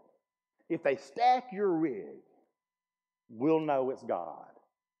what, if they stack your rig, we'll know it's God.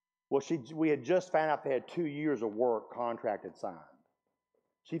 Well, we had just found out they had 2 years of work contracted signed.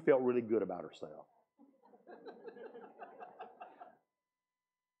 She felt really good about herself.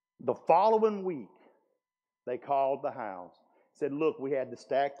 The following week, They called the house. Said, look, we had to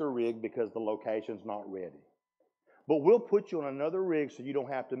stack the rig because the location's not ready. But we'll put you on another rig so you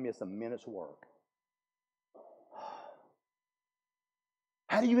don't have to miss a minute's work.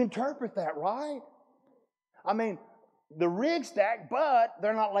 How do you interpret that, right? I mean, the rig stacked, but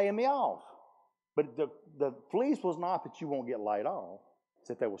they're not laying me off. But the fleece was not that you won't get laid off. It's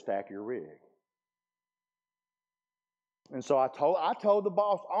that they will stack your rig. And so I told the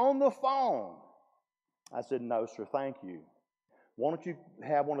boss on the phone, I said, no, sir, thank you. Why don't you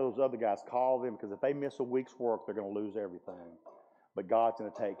have one of those other guys call them, because if they miss a week's work, they're going to lose everything. But God's going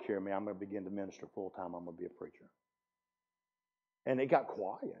to take care of me. I'm going to begin to minister full time. I'm going to be a preacher. And it got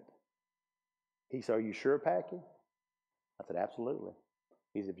quiet. He said, are you sure, Packy? I said, absolutely.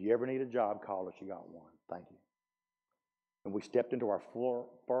 He said, if you ever need a job, call us. You got one. Thank you. And we stepped into our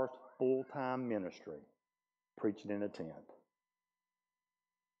first full-time ministry, preaching in a tent.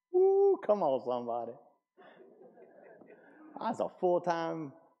 Woo, come on, somebody. I was a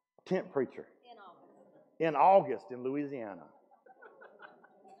full-time tent preacher. In August in Louisiana.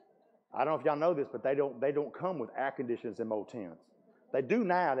 I don't know if y'all know this, but they don't come with air conditioners in most tents. They do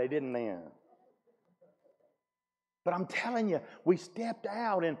now, they didn't then. But I'm telling you, we stepped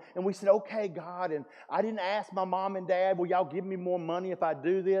out and we said, okay, God, and I didn't ask my mom and dad, will y'all give me more money if I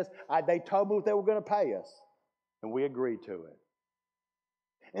do this? They told me what they were going to pay us, and we agreed to it.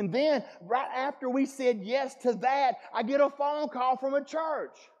 And then, right after we said yes to that, I get a phone call from a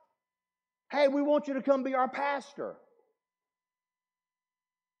church. Hey, we want you to come be our pastor.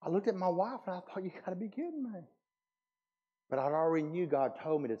 I looked at my wife and I thought, you got to be kidding me. But I already knew God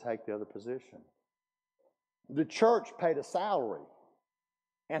told me to take the other position. The church paid a salary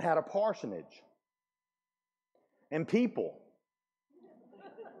and had a parsonage and people.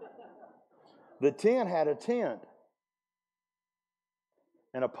 The tent had a tent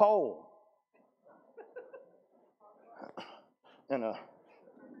and a pole and a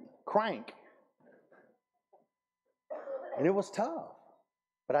crank. And it was tough.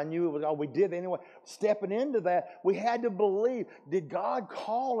 But I knew it was all we did anyway. Stepping into that, we had to believe, did God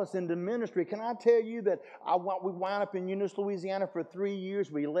call us into ministry? Can I tell you that we wound up in Eunice, Louisiana for 3 years.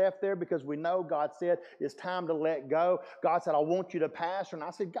 We left there because we know God said it's time to let go. God said, I want you to pastor. And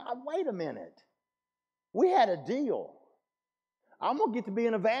I said, God, wait a minute. We had a deal. I'm going to get to be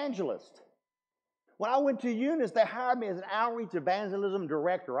an evangelist. When I went to Eunice, they hired me as an outreach evangelism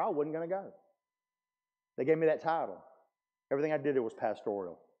director. I wasn't going to go. They gave me that title. Everything I did there was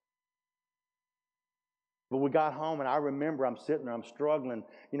pastoral. But we got home, and I remember I'm sitting there, I'm struggling.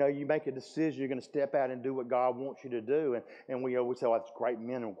 You know, you make a decision, you're going to step out and do what God wants you to do. And we always say, oh, that's great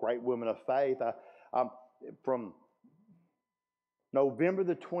men and great women of faith. From November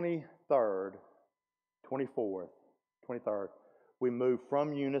the 23rd, we moved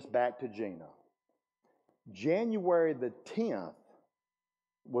from Eunice back to Gina. January the 10th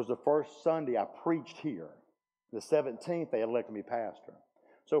was the first Sunday I preached here. The 17th, they elected me pastor.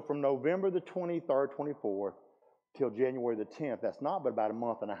 So from November the 23rd, 24th, till January the 10th, that's not but about a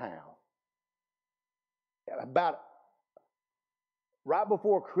month and a half. About right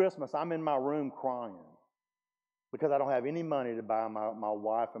before Christmas, I'm in my room crying because I don't have any money to buy my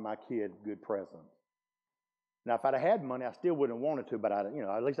wife and my kid good presents. Now, if I'd have had money, I still wouldn't have wanted to, but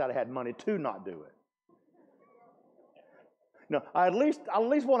at least I'd have had money to not do it. No, I at least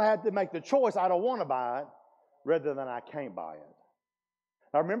want to have to make the choice. I don't want to buy it, rather than I can't buy it.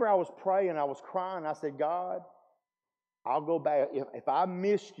 I remember I was praying, I was crying, I said, God, I'll go back. If I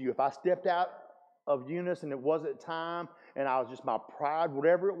missed you, if I stepped out of Eunice and it wasn't time, and I was just my pride,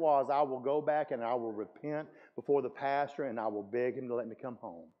 whatever it was, I will go back and I will repent before the pastor and I will beg him to let me come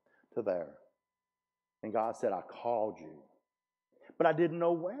home to there. And God said, I called you. But I didn't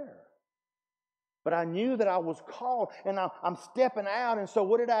know where. But I knew that I was called, and I'm stepping out. And so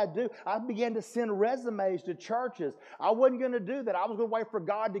what did I do? I began to send resumes to churches. I wasn't going to do that. I was going to wait for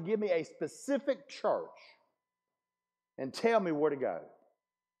God to give me a specific church and tell me where to go.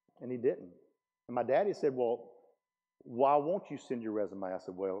 And he didn't. And my daddy said, well, why won't you send your resume? I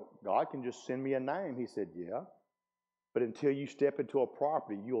said, well, God can just send me a name. He said, yeah. But until you step into a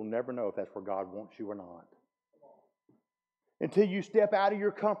property, you'll never know if that's where God wants you or not. Until you step out of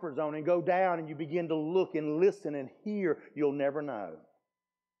your comfort zone and go down and you begin to look and listen and hear, you'll never know.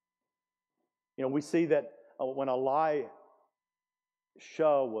 You know, we see that when Elisha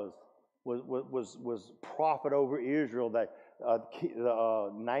was prophet over Israel, that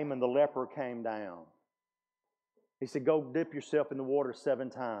Naaman the leper came down. He said, go dip yourself in the water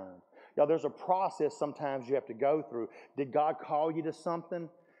 7 times. Y'all, there's a process sometimes you have to go through. Did God call you to something?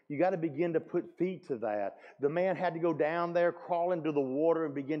 You got to begin to put feet to that. The man had to go down there, crawl into the water,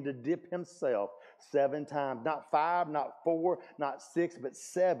 and begin to dip himself 7 times. Not 5, not 4, not 6, but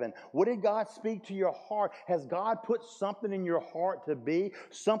 7. What did God speak to your heart? Has God put something in your heart to be,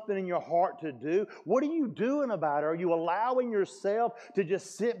 something in your heart to do? What are you doing about it? Are you allowing yourself to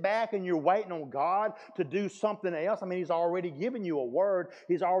just sit back and you're waiting on God to do something else? I mean, He's already given you a word.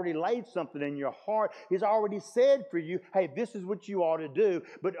 He's already laid something in your heart. He's already said for you, hey, this is what you ought to do.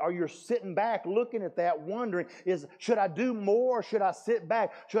 But are you sitting back looking at that, wondering, should I do more or should I sit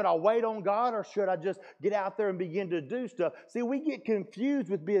back? Should I wait on God or should I just get out there and begin to do stuff? See, we get confused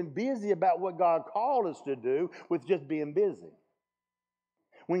with being busy about what God called us to do with just being busy.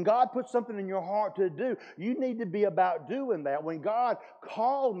 When God puts something in your heart to do, you need to be about doing that. When God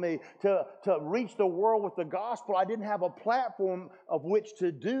called me to reach the world with the gospel, I didn't have a platform of which to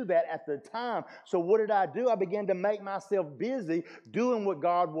do that at the time. So what did I do? I began to make myself busy doing what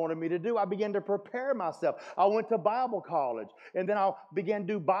God wanted me to do. I began to prepare myself. I went to Bible college, and then I began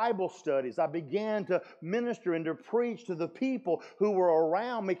to do Bible studies. I began to minister and to preach to the people who were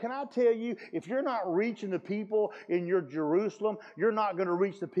around me. Can I tell you, if you're not reaching the people in your Jerusalem, you're not going to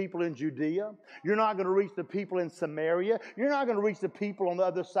reach the people in Judea. You're not going to reach the people in Samaria. You're not going to reach the people on the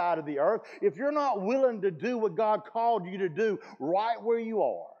other side of the earth. If you're not willing to do what God called you to do right where you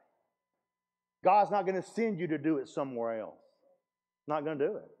are, God's not going to send you to do it somewhere else. Not going to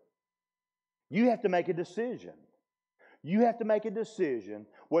do it. You have to make a decision. You have to make a decision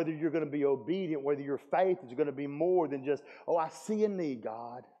whether you're going to be obedient, whether your faith is going to be more than just, oh, I see a need,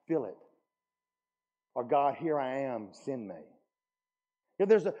 God, fill it. Or God, here I am, send me.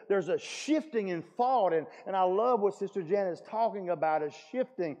 There's a shifting in thought, and I love what Sister Janet is talking about, a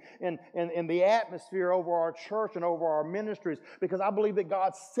shifting in the atmosphere over our church and over our ministries, because I believe that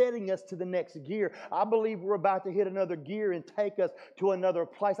God's setting us to the next gear. I believe we're about to hit another gear and take us to another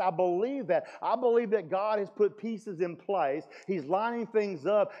place. I believe that. I believe that God has put pieces in place. He's lining things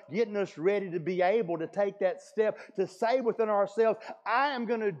up, getting us ready to be able to take that step, to say within ourselves, I am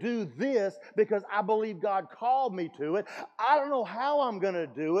going to do this because I believe God called me to it. I don't know how I'm going to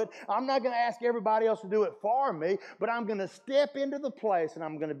do it. I'm not going to ask everybody else to do it for me, but I'm going to step into the place and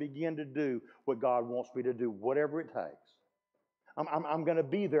I'm going to begin to do what God wants me to do, whatever it takes. I'm going to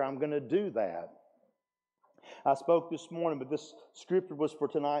be there. I'm going to do that. I spoke this morning, but this scripture was for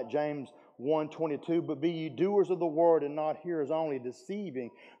tonight, James 1:22. But be ye doers of the word and not hearers only, deceiving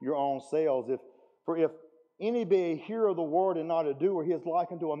your own selves. If any be a hearer of the word and not a doer, he is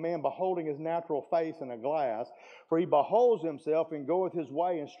like unto a man beholding his natural face in a glass. For he beholds himself and goeth his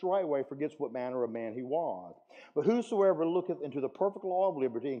way, and straightway forgets what manner of man he was. But whosoever looketh into the perfect law of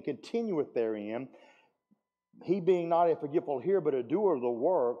liberty and continueth therein, he being not a forgetful hearer, but a doer of the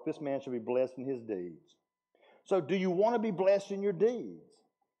work, this man shall be blessed in his deeds. So do you want to be blessed in your deeds?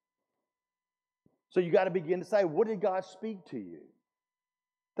 So you got to begin to say, what did God speak to you?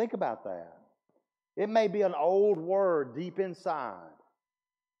 Think about that. It may be an old word deep inside.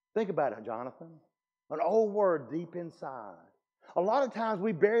 Think about it, Jonathan. An old word deep inside. A lot of times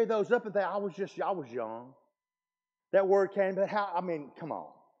we bury those up and think, I was young. That word came, but come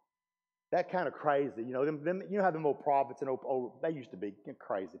on. That kind of crazy. You know how them old prophets and they used to be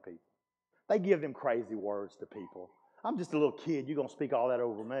crazy people. They give them crazy words to people. I'm just a little kid. You're going to speak all that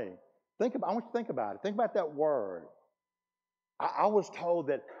over me. I want you to think about it. Think about that word. I was told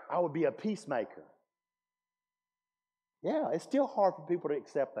that I would be a peacemaker. Yeah, it's still hard for people to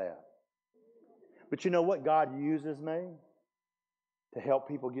accept that. But you know what? God uses me to help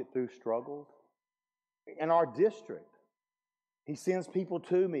people get through struggles. In our district, He sends people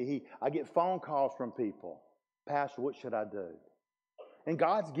to me. I get phone calls from people. Pastor, what should I do? And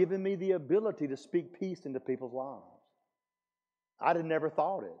God's given me the ability to speak peace into people's lives. I'd have never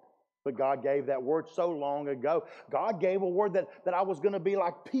thought it. But God gave that word so long ago. God gave a word that I was going to be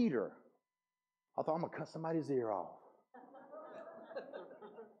like Peter. I thought, I'm going to cut somebody's ear off.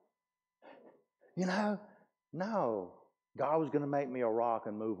 No. God was going to make me a rock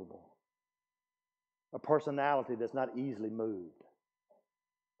unmovable. A personality that's not easily moved.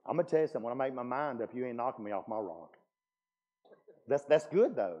 I'm going to tell you something. When I make my mind up, you ain't knocking me off my rock. That's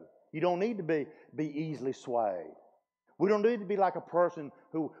good, though. You don't need to be easily swayed. We don't need to be like a person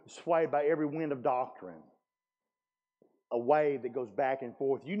who is swayed by every wind of doctrine. A wave that goes back and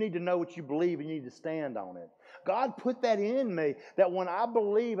forth. You need to know what you believe and you need to stand on it. God put that in me, that when I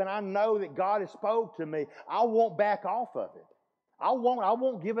believe and I know that God has spoke to me, I won't back off of it. I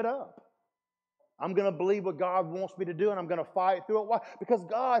won't give it up. I'm going to believe what God wants me to do, and I'm going to fight through it. Why? Because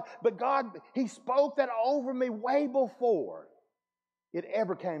God, He spoke that over me way before it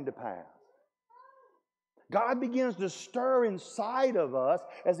ever came to pass. God begins to stir inside of us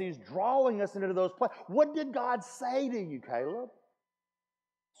as He's drawing us into those places. What did God say to you, Caleb?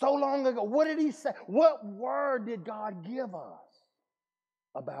 So long ago. What did he say? What word did God give us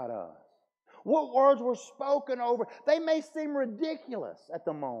about us? What words were spoken over? They may seem ridiculous at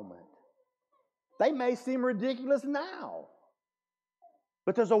the moment. They may seem ridiculous now.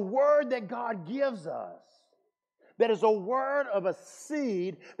 But there's a word that God gives us that is a word of a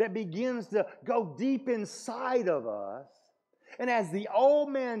seed that begins to go deep inside of us. And as the old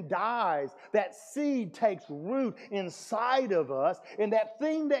man dies, that seed takes root inside of us, and that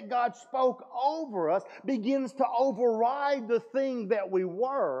thing that God spoke over us begins to override the thing that we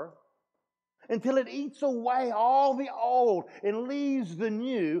were, until it eats away all the old and leaves the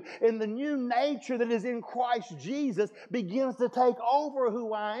new, and the new nature that is in Christ Jesus begins to take over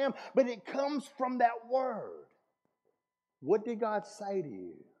who I am. But it comes from that word. What did God say to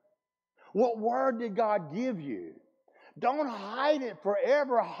you? What word did God give you? Don't hide it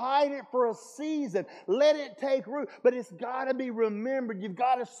forever. Hide it for a season. Let it take root. But it's got to be remembered. You've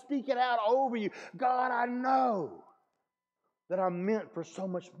got to speak it out over you. God, I know that I'm meant for so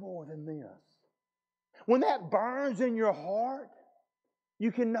much more than this. When that burns in your heart,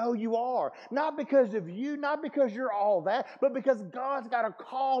 you can know you are. Not because of you, not because you're all that, but because God's got a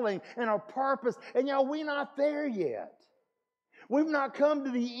calling and a purpose. And we're not there yet. We've not come to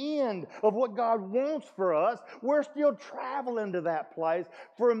the end of what God wants for us. We're still traveling to that place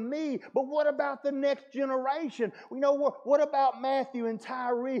for me. But what about the next generation? What about Matthew and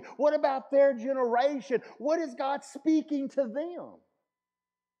Tyree? What about their generation? What is God speaking to them?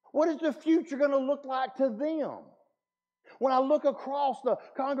 What is the future going to look like to them? When I look across the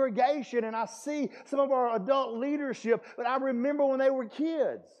congregation and I see some of our adult leadership, but I remember when they were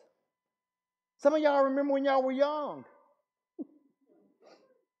kids. Some of y'all remember when y'all were young.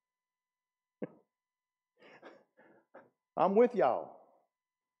 I'm with y'all.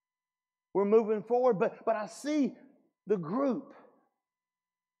 We're moving forward, but I see the group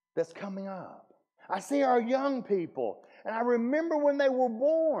that's coming up. I see our young people, and I remember when they were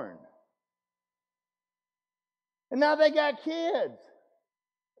born. And now they got kids.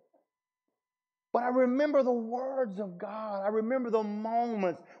 But I remember the words of God. I remember the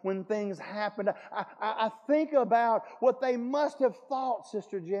moments when things happened. I think about what they must have thought,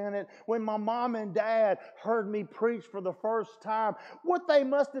 Sister Janet, when my mom and dad heard me preach for the first time. What they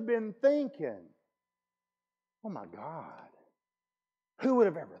must have been thinking. Oh my God. Who would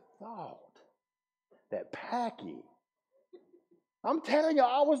have ever thought that Packy? I'm telling you,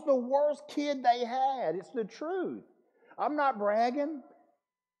 I was the worst kid they had. It's the truth. I'm not bragging.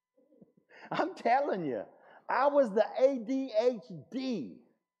 I'm telling you, I was the ADHD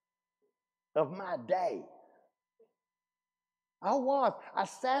of my day. I was. I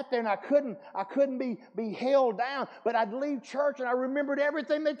sat there and I couldn't be held down. But I'd leave church and I remembered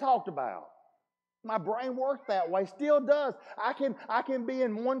everything they talked about. My brain worked that way, still does. I can be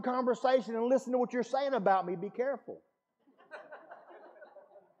in one conversation and listen to what you're saying about me. Be careful.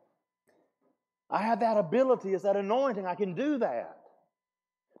 I have that ability, it's that anointing. I can do that.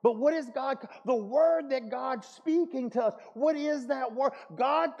 But what is God? The word that God's speaking to us, what is that word?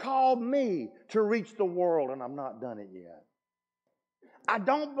 God called me to reach the world, and I've not done it yet. I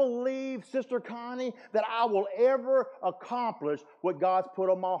don't believe, Sister Connie, that I will ever accomplish what God's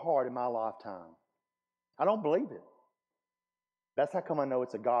put on my heart in my lifetime. I don't believe it. That's how come I know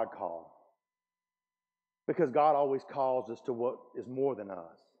it's a God call. Because God always calls us to what is more than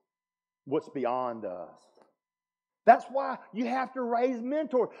us, what's beyond us. That's why you have to raise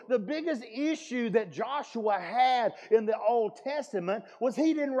mentors. The biggest issue that Joshua had in the Old Testament was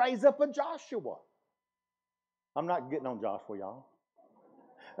he didn't raise up a Joshua. I'm not getting on Joshua, y'all.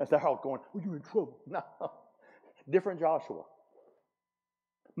 They're all going, well, you're in trouble. No. Different Joshua.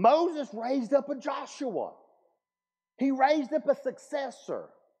 Moses raised up a Joshua. He raised up a successor.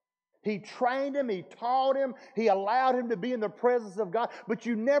 He trained him, he taught him, he allowed him to be in the presence of God. But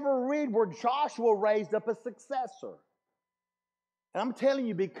you never read where Joshua raised up a successor. And I'm telling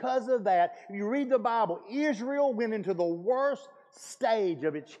you, because of that, if you read the Bible, Israel went into the worst stage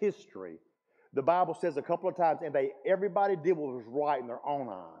of its history. The Bible says a couple of times, and everybody did what was right in their own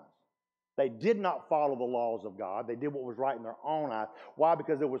eyes. They did not follow the laws of God. They did what was right in their own eyes. Why?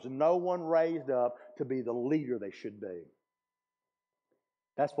 Because there was no one raised up to be the leader they should be.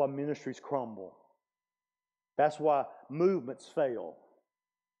 That's why ministries crumble. That's why movements fail.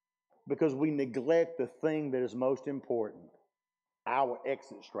 Because we neglect the thing that is most important, our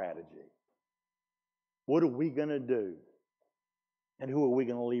exit strategy. What are we going to do? And who are we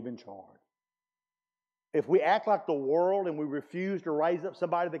going to leave in charge? If we act like the world and we refuse to raise up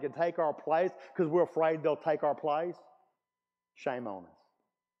somebody that can take our place because we're afraid they'll take our place, shame on us.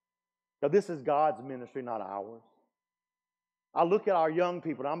 Now, this is God's ministry, not ours. I look at our young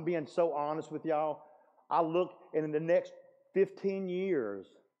people, and I'm being so honest with y'all. I look, and in the next 15 years,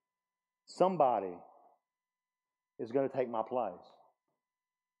 somebody is going to take my place.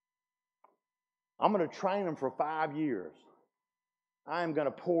 I'm going to train them for 5 years. I am going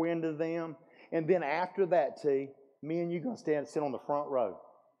to pour into them. And then after that, T, me and you are going to sit on the front row.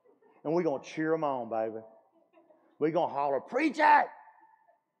 And we're going to cheer them on, baby. We're going to holler, preach it!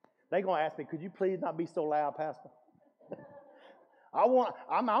 They're going to ask me, could you please not be so loud, Pastor? I'm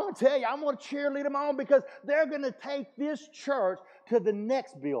going to tell you, I'm going to cheerlead them on because they're going to take this church to the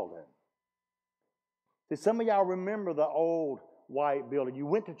next building. See, some of y'all remember the old white building. You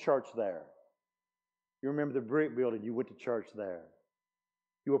went to church there. You remember the brick building. You went to church there.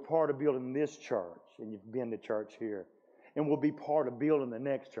 You were part of building this church, and you've been to church here. And will be part of building the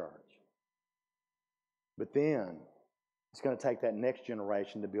next church. But then, it's going to take that next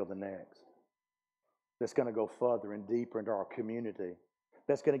generation to build the next. That's going to go further and deeper into our community.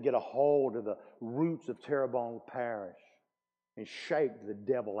 That's going to get a hold of the roots of Terrebonne Parish and shake the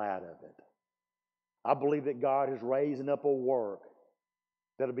devil out of it. I believe that God is raising up a work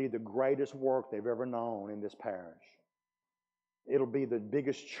that'll be the greatest work they've ever known in this parish. It'll be the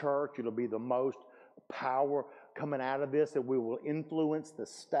biggest church. It'll be the most power coming out of this, that we will influence the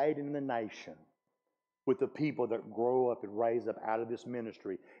state and the nation with the people that grow up and raise up out of this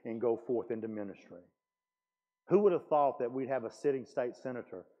ministry and go forth into ministry. Who would have thought that we'd have a sitting state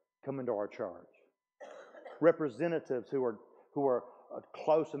senator come into our church? Representatives who are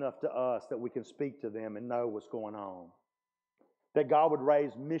close enough to us that we can speak to them and know what's going on. That God would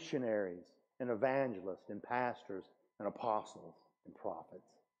raise missionaries and evangelists and pastors and apostles and prophets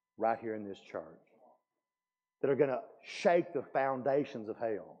right here in this church that are going to shake the foundations of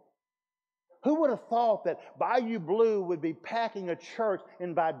hell. Who would have thought that Bayou Blue would be packing a church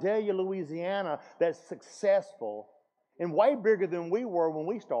in Vidalia, Louisiana that's successful and way bigger than we were when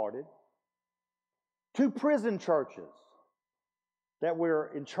we started? 2 prison churches that we're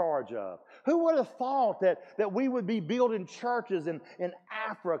in charge of. Who would have thought that we would be building churches in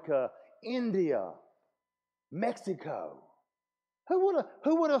Africa, India, Mexico? Who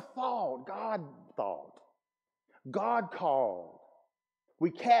would have thought? God thought. God called. We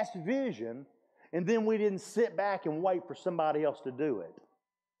cast vision, and then we didn't sit back and wait for somebody else to do it.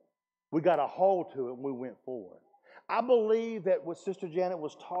 We got a hold to it, and we went forward. I believe that what Sister Janet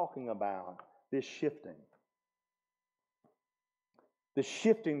was talking about, this shifting. The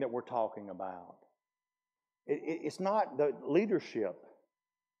shifting that we're talking about. It's not the leadership,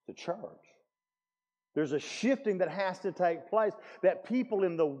 the church. There's a shifting that has to take place, that people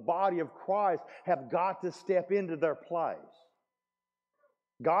in the body of Christ have got to step into their place.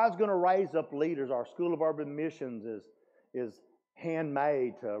 God's going to raise up leaders. Our School of Urban Missions is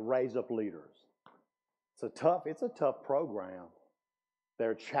handmade to raise up leaders. It's a tough program.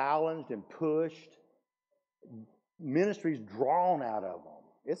 They're challenged and pushed. Ministry's drawn out of them.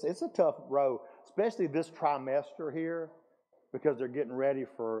 It's a tough road, especially this trimester here, because they're getting ready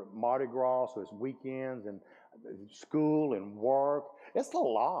for Mardi Gras, so it's weekends and school and work. It's a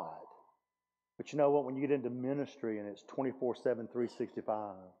lot. But you know what? When you get into ministry and it's 24/7,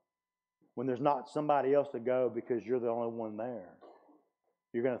 365, when there's not somebody else to go because you're the only one there,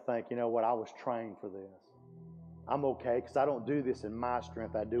 you're going to think, you know what? I was trained for this. I'm okay because I don't do this in my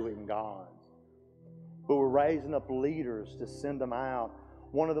strength. I do it in God's. But we're raising up leaders to send them out.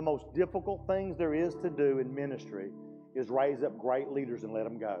 One of the most difficult things there is to do in ministry is raise up great leaders and let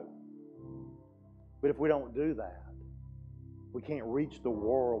them go. But if we don't do that, we can't reach the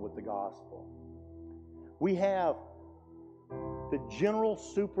world with the gospel. We have the general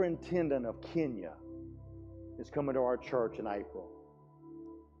superintendent of Kenya is coming to our church in April.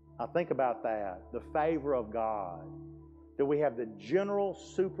 Now think about that, the favor of God, that we have the general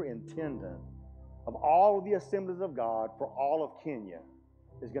superintendent of all of the assemblies of God for all of Kenya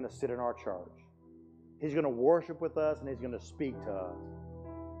is going to sit in our church. He's going to worship with us and he's going to speak to us.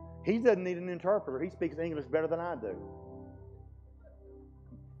 He doesn't need an interpreter. He speaks English better than I do.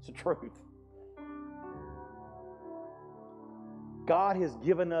 It's the truth. God has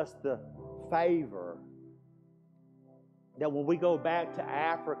given us the favor that when we go back to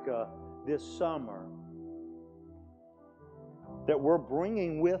Africa this summer, that we're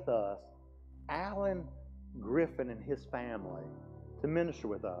bringing with us Alan Griffin and his family to minister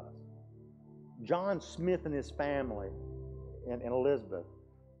with us. John Smith and his family and Elizabeth.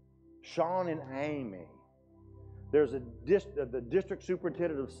 Sean and Amy. There's the district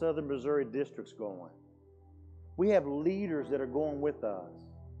superintendent of Southern Missouri districts going. We have leaders that are going with us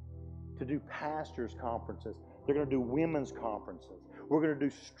to do pastors' conferences. They're going to do women's conferences. We're going to do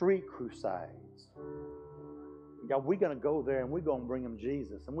street crusades. Y'all, we're going to go there and we're going to bring them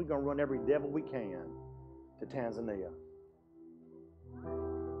Jesus. And we're going to run every devil we can to Tanzania.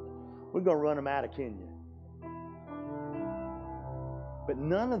 We're going to run them out of Kenya. But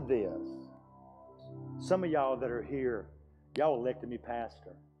none of this, some of y'all that are here, y'all elected me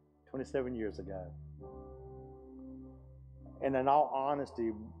pastor 27 years ago. And in all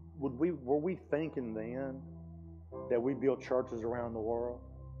honesty, were we thinking then that we build churches around the world?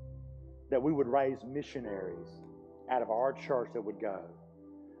 That we would raise missionaries out of our church that would go?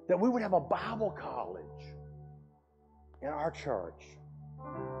 That we would have a Bible college in our church?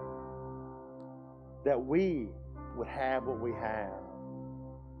 That we would have what we have?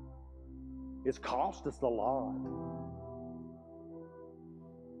 It's cost us a lot.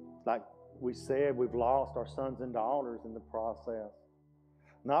 Like we said, we've lost our sons and daughters in the process.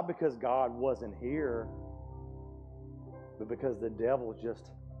 Not because God wasn't here, but because the devil's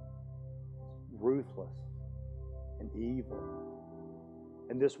just ruthless and evil.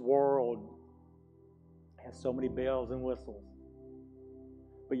 And this world has so many bells and whistles.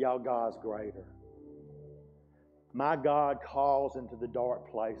 But y'all, God's greater. My God calls into the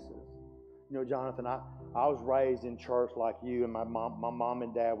dark places. You know, Jonathan, I was raised in church like you, and my mom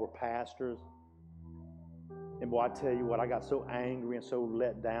and dad were pastors. And boy, I tell you what, I got so angry and so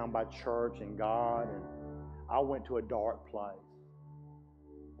let down by church and God, and I went to a dark place.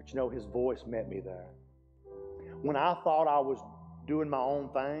 But you know, His voice met me there. When I thought I was doing my own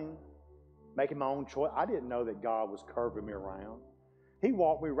thing, making my own choice, I didn't know that God was curving me around. He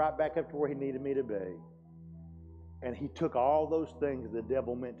walked me right back up to where He needed me to be. And He took all those things the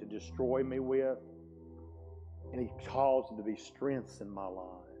devil meant to destroy me with, and He caused them to be strengths in my life.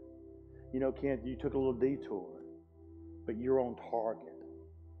 You know, Kent, you took a little detour, but you're on target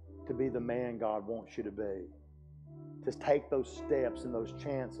to be the man God wants you to be. To take those steps and those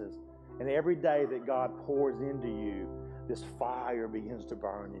chances. And every day that God pours into you, this fire begins to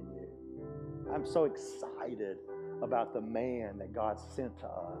burn in you. I'm so excited about the man that God sent to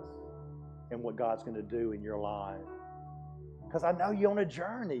us and what God's going to do in your life. Because I know you're on a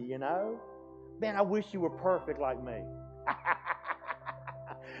journey, you know. Man, I wish you were perfect like me.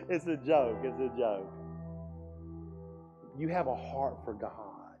 It's a joke. It's a joke. You have a heart for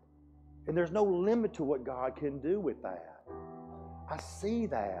God. And there's no limit to what God can do with that. I see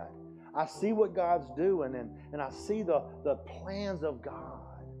that. I see what God's doing, and I see the plans of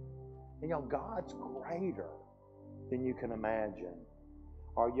God. And you know, God's greater than you can imagine.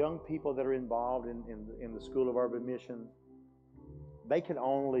 Our young people that are involved in the School of Urban Mission, they can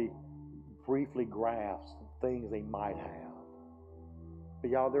only briefly grasp things they might have.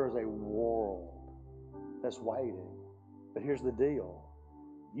 But y'all, there is a world that's waiting. But here's the deal.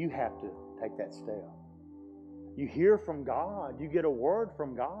 You have to take that step. You hear from God. You get a word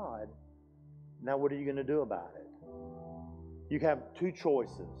from God. Now what are you going to do about it? You have two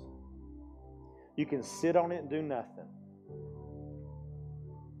choices. You can sit on it and do nothing.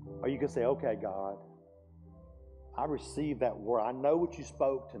 Or you can say, okay, God, I received that word. I know what you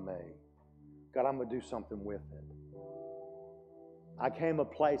spoke to me. God, I'm going to do something with it. I came a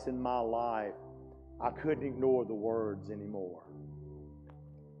place in my life I couldn't ignore the words anymore.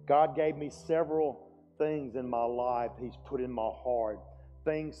 God gave me several things in my life He's put in my heart.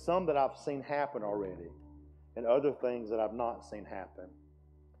 Things, some that I've seen happen already, and other things that I've not seen happen.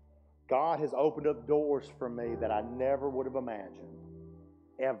 God has opened up doors for me that I never would have imagined,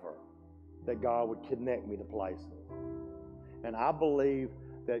 ever, that God would connect me to places. And I believe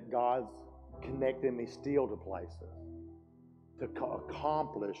that God's connecting me still to places to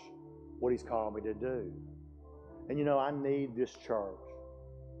accomplish what He's called me to do. And you know, I need this church.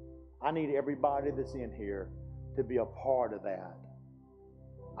 I need everybody that's in here to be a part of that.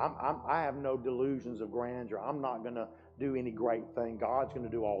 I have no delusions of grandeur. I'm not going to do any great thing. God's going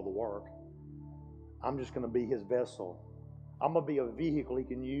to do all the work. I'm just going to be His vessel. I'm going to be a vehicle He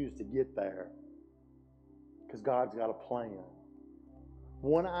can use to get there. Because God's got a plan.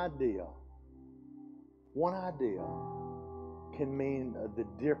 One idea can mean the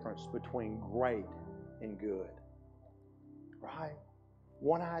difference between great and good. Right?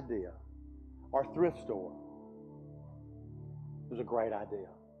 One idea. Our thrift store was a great idea.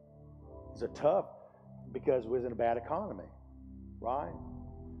 It's a tough because it was in a bad economy. Right?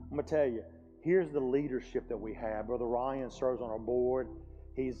 I'm going to tell you, here's the leadership that we have. Brother Ryan serves on our board.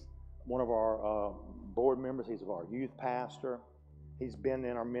 He's one of our board members. He's our youth pastor. He's been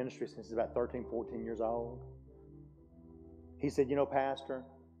in our ministry since he's about 13, 14 years old. He said, you know, Pastor,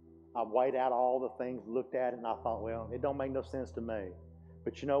 I weighed out all the things, looked at it, and I thought, well, it don't make no sense to me.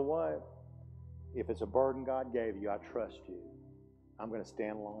 But you know what? If it's a burden God gave you, I trust you. I'm going to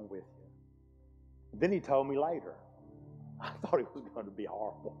stand along with you. Then he told me later. I thought it was going to be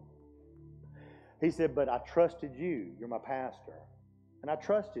horrible. He said, but I trusted you. You're my pastor. And I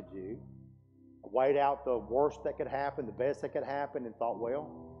trusted you. I weighed out the worst that could happen, the best that could happen, and thought, well,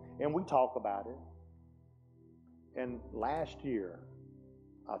 and we talk about it. And last year,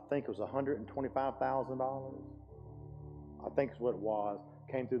 I think it was $125,000. I think is what it was.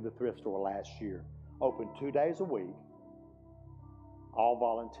 Came through the thrift store last year. Open 2 days a week. All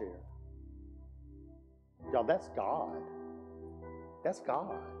volunteer. Y'all, that's God. That's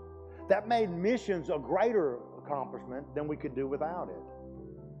God. That made missions a greater accomplishment than we could do without it.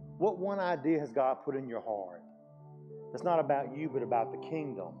 What one idea has God put in your heart? It's not about you, but about the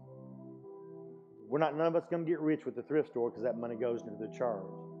kingdom. None of us going to get rich with the thrift store because that money goes into the church.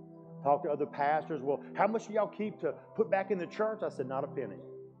 Talk to other pastors. Well, how much do y'all keep to put back in the church? I said, not a penny.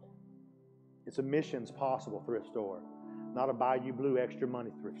 It's a missions possible thrift store, not a Bayou Blue extra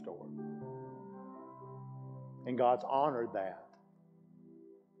money thrift store. And God's honored that.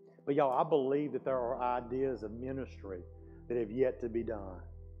 But y'all, I believe that there are ideas of ministry that have yet to be done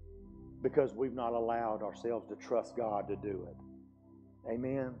because we've not allowed ourselves to trust God to do it.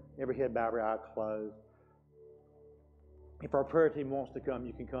 Amen? Every head bowed, every eye closed. If our prayer team wants to come,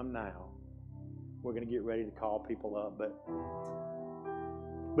 you can come now. We're going to get ready to call people up. But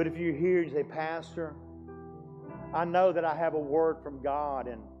if you're here and you say, Pastor, I know that I have a word from God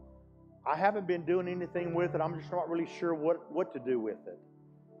and I haven't been doing anything with it. I'm just not really sure what to do with it.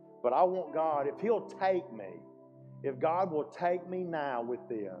 But I want God, if He'll take me, if God will take me now with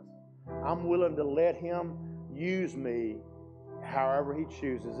this, I'm willing to let Him use me however He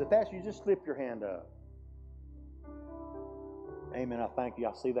chooses. If that's you, just slip your hand up. Amen. I thank you.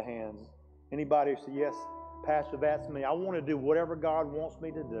 I see the hands. Anybody who say, yes, Pastor, that's me. I want to do whatever God wants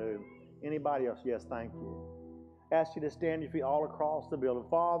me to do. Anybody else? Yes, thank you. Ask you to stand your feet all across the building.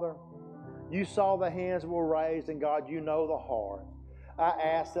 Father, you saw the hands that were raised, and God, you know the heart. I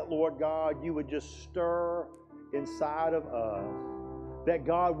ask that, Lord God, you would just stir inside of us, that,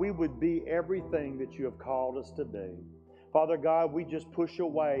 God, we would be everything that you have called us to be. Father God, we just push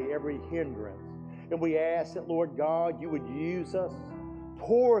away every hindrance, and we ask that, Lord God, you would use us,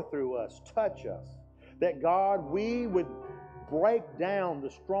 pour through us, touch us, that, God, we would break down the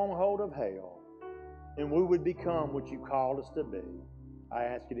stronghold of hell, and we would become what you called us to be. I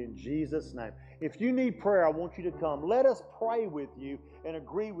ask it in Jesus' name. If you need prayer, I want you to come. Let us pray with you and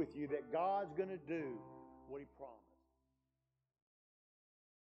agree with you that God's going to do what He promised.